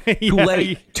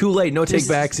too late. No take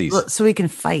backsies. so we can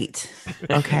fight.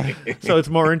 Okay. So it's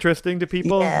more interesting to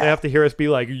people. Yeah. They have to hear us be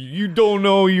like, you don't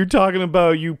know what you're talking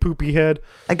about, you poopy head.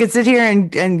 I could sit here and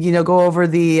go over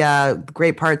the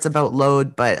great parts about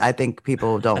Load, but I think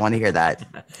people don't want to hear that.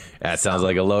 That sounds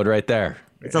like a load right there.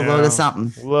 It's a load of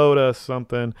something. Load us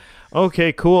something.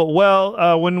 Okay, cool.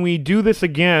 Well, when we do this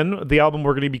again, the album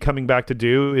we're going to be coming back to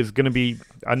do is going to be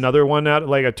another one out,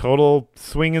 like a total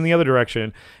swing in the other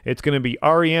direction. It's going to be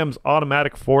REM's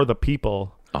Automatic for the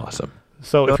People. Awesome.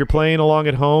 So if you're playing along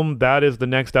at home, that is the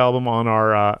next album on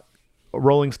our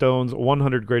Rolling Stones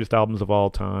 100 Greatest Albums of All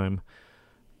Time.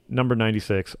 Number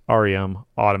 96, REM,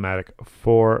 Automatic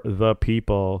for the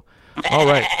People. All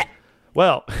right.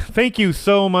 Well, thank you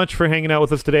so much for hanging out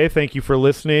with us today. Thank you for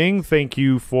listening. Thank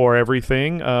you for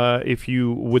everything. If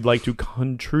you would like to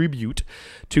contribute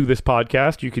to this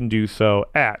podcast, you can do so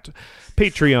at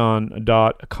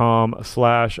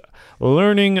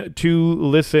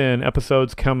patreon.com/learning-to-listen.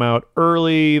 Episodes come out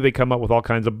early. They come out with all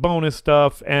kinds of bonus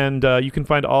stuff, and you can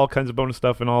find all kinds of bonus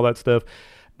stuff and all that stuff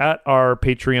at our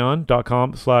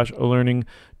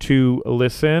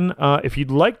patreon.com/learning-to-listen. If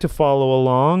you'd like to follow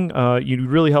along, you'd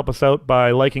really help us out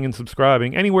by liking and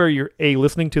subscribing anywhere you're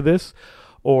listening to this,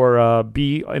 or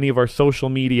B, any of our social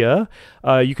media.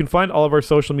 You can find all of our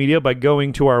social media by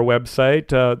going to our website.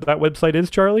 That website is,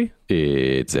 Charlie?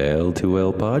 It's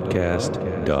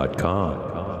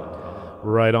L2Lpodcast.com.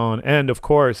 Right on. And of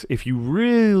course, if you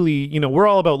really, we're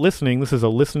all about listening. This is a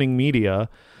listening media.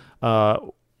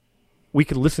 We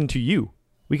could listen to you.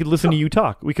 We could listen to you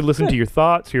talk. We could listen to your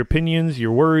thoughts, your opinions,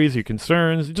 your worries, your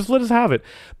concerns. Just let us have it.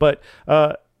 But,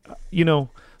 why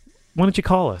don't you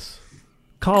call us?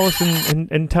 Call us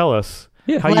and tell us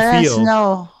how you feel. Let us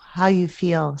know how you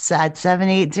feel. So at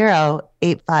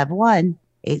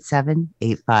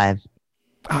 780-851-8785.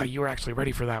 Oh, you were actually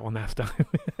ready for that one last time.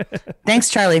 Thanks,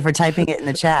 Charlie, for typing it in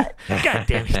the chat. God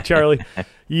damn it, Charlie.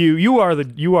 You are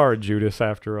a Judas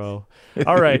after all.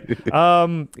 All right.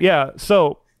 Yeah.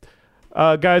 So,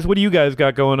 guys, what do you guys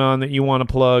got going on that you want to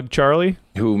plug? Charlie?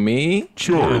 Who, me?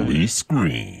 Charlie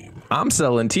Scream. I'm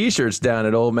selling t-shirts down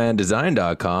at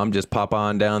oldmandesign.com. Just pop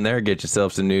on down there, get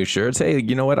yourself some new shirts. Hey,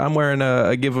 you know what? I'm wearing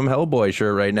a Give 'em Hellboy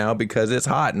shirt right now because it's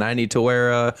hot and I need to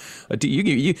wear let's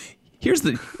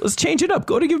change it up.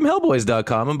 Go to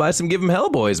give'emhellboys.com and buy some Give 'em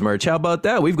Hellboys merch. How about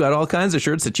that? We've got all kinds of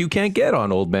shirts that you can't get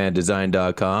on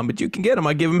oldmandesign.com, but you can get them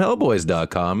on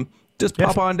give'emhellboys.com. Just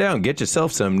pop on down, get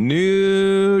yourself some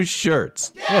new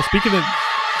shirts. Yeah, speaking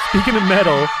of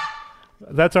metal,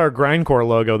 that's our Grindcore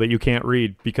logo that you can't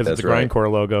read because it's a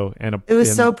Grindcore logo. And it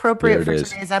was so appropriate for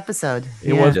today's episode.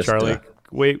 It was, Charlie.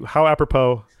 Wait, how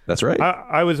apropos. That's right.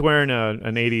 I was wearing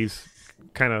an 80s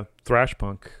kind of thrash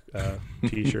punk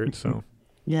t-shirt, so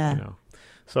yeah.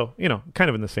 So, kind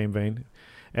of in the same vein.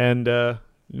 And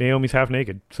Naomi's half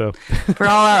naked, so for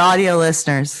all our audio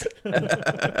listeners,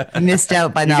 you missed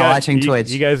out by not watching Twitch.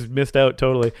 You guys missed out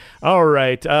totally. All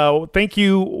right. Thank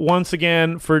you once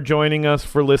again for joining us,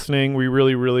 for listening. We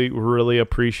really, really, really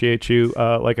appreciate you.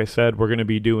 Like I said, we're going to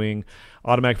be doing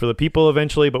Automatic for the People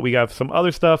eventually, but we got some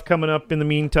other stuff coming up in the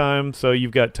meantime, so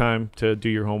you've got time to do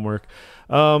your homework.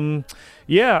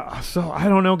 Yeah, so I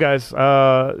don't know, guys.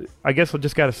 I guess I'll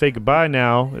just got to say goodbye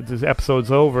now. This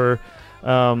episode's over.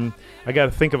 I got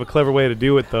to think of a clever way to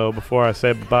do it, though, before I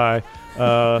say bye.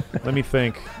 Let me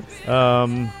think.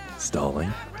 Stalling.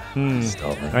 Stalling.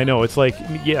 I know. It's like,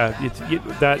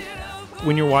 that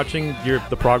when you're watching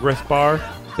the progress bar.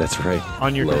 That's right.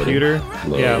 On your computer.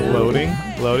 Yeah, loading.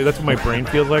 That's what my brain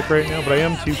feels like right now. But I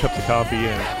am 2 cups of coffee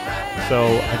in. So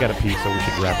I got to pee, so we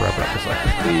should wrap this up.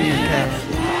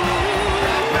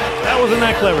 That wasn't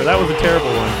that clever. That was a terrible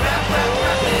one.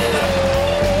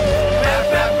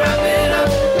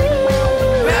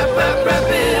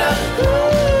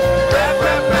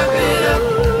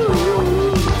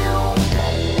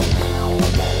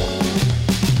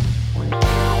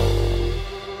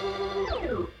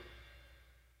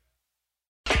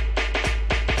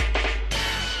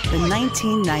 The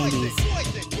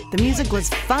 1990s. The music was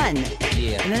fun.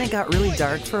 Yeah. And then it got really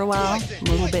dark for a while, a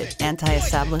little bit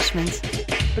anti-establishment.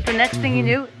 But the next thing you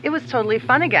knew, it was totally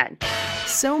fun again.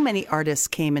 So many artists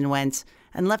came and went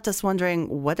and left us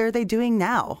wondering, what are they doing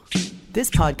now? This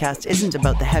podcast isn't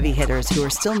about the heavy hitters who are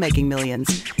still making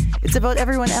millions. It's about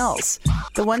everyone else,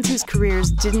 the ones whose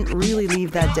careers didn't really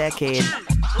leave that decade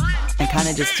and kind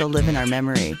of just still live in our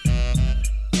memory.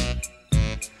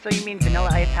 So you mean Vanilla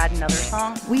Ice had another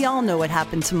song? We all know what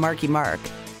happened to Marky Mark.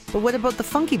 But what about the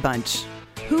Funky Bunch?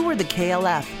 Who were the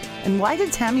KLF? And why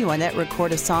did Tammy Wynette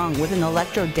record a song with an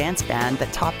electro dance band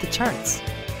that topped the charts?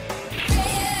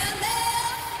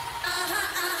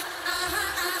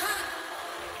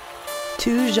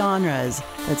 Two genres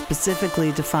that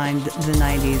specifically defined the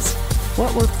 90s.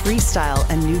 What were freestyle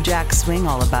and New Jack Swing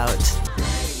all about?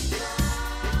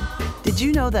 Did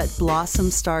you know that Blossom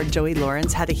star Joey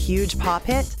Lawrence had a huge pop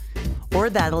hit? Or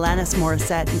that Alanis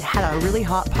Morissette had a really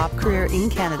hot pop career in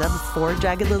Canada before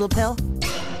Jagged Little Pill?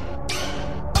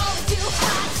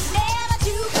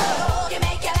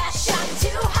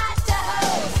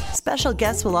 Special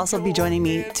guests will also be joining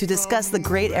me to discuss the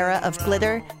great era of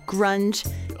glitter, grunge,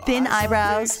 Thin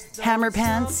eyebrows, hammer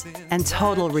pants, and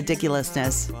total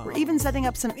ridiculousness. We're even setting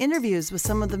up some interviews with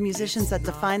some of the musicians that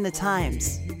define the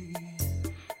times.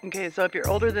 Okay, so if you're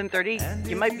older than 30,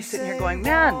 you might be sitting here going,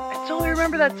 man, I totally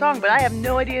remember that song, but I have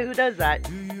no idea who does that.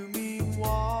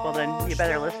 Well, then you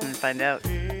better listen and find out.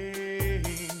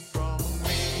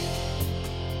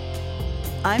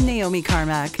 I'm Naomi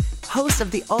Carmack, host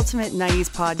of the Ultimate 90s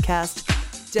podcast,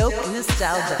 Dope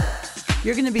Nostalgia.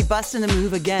 You're going to be busting a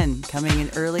move again, coming in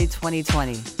early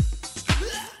 2020.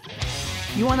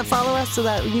 You want to follow us so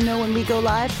that you know when we go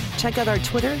live? Check out our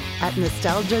Twitter at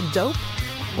NostalgiaDope,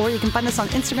 or you can find us on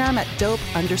Instagram at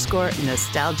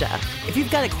dope_nostalgia. If you've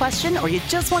got a question or you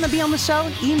just want to be on the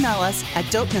show, email us at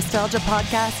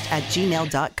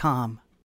dopenostalgiapodcast@gmail.com.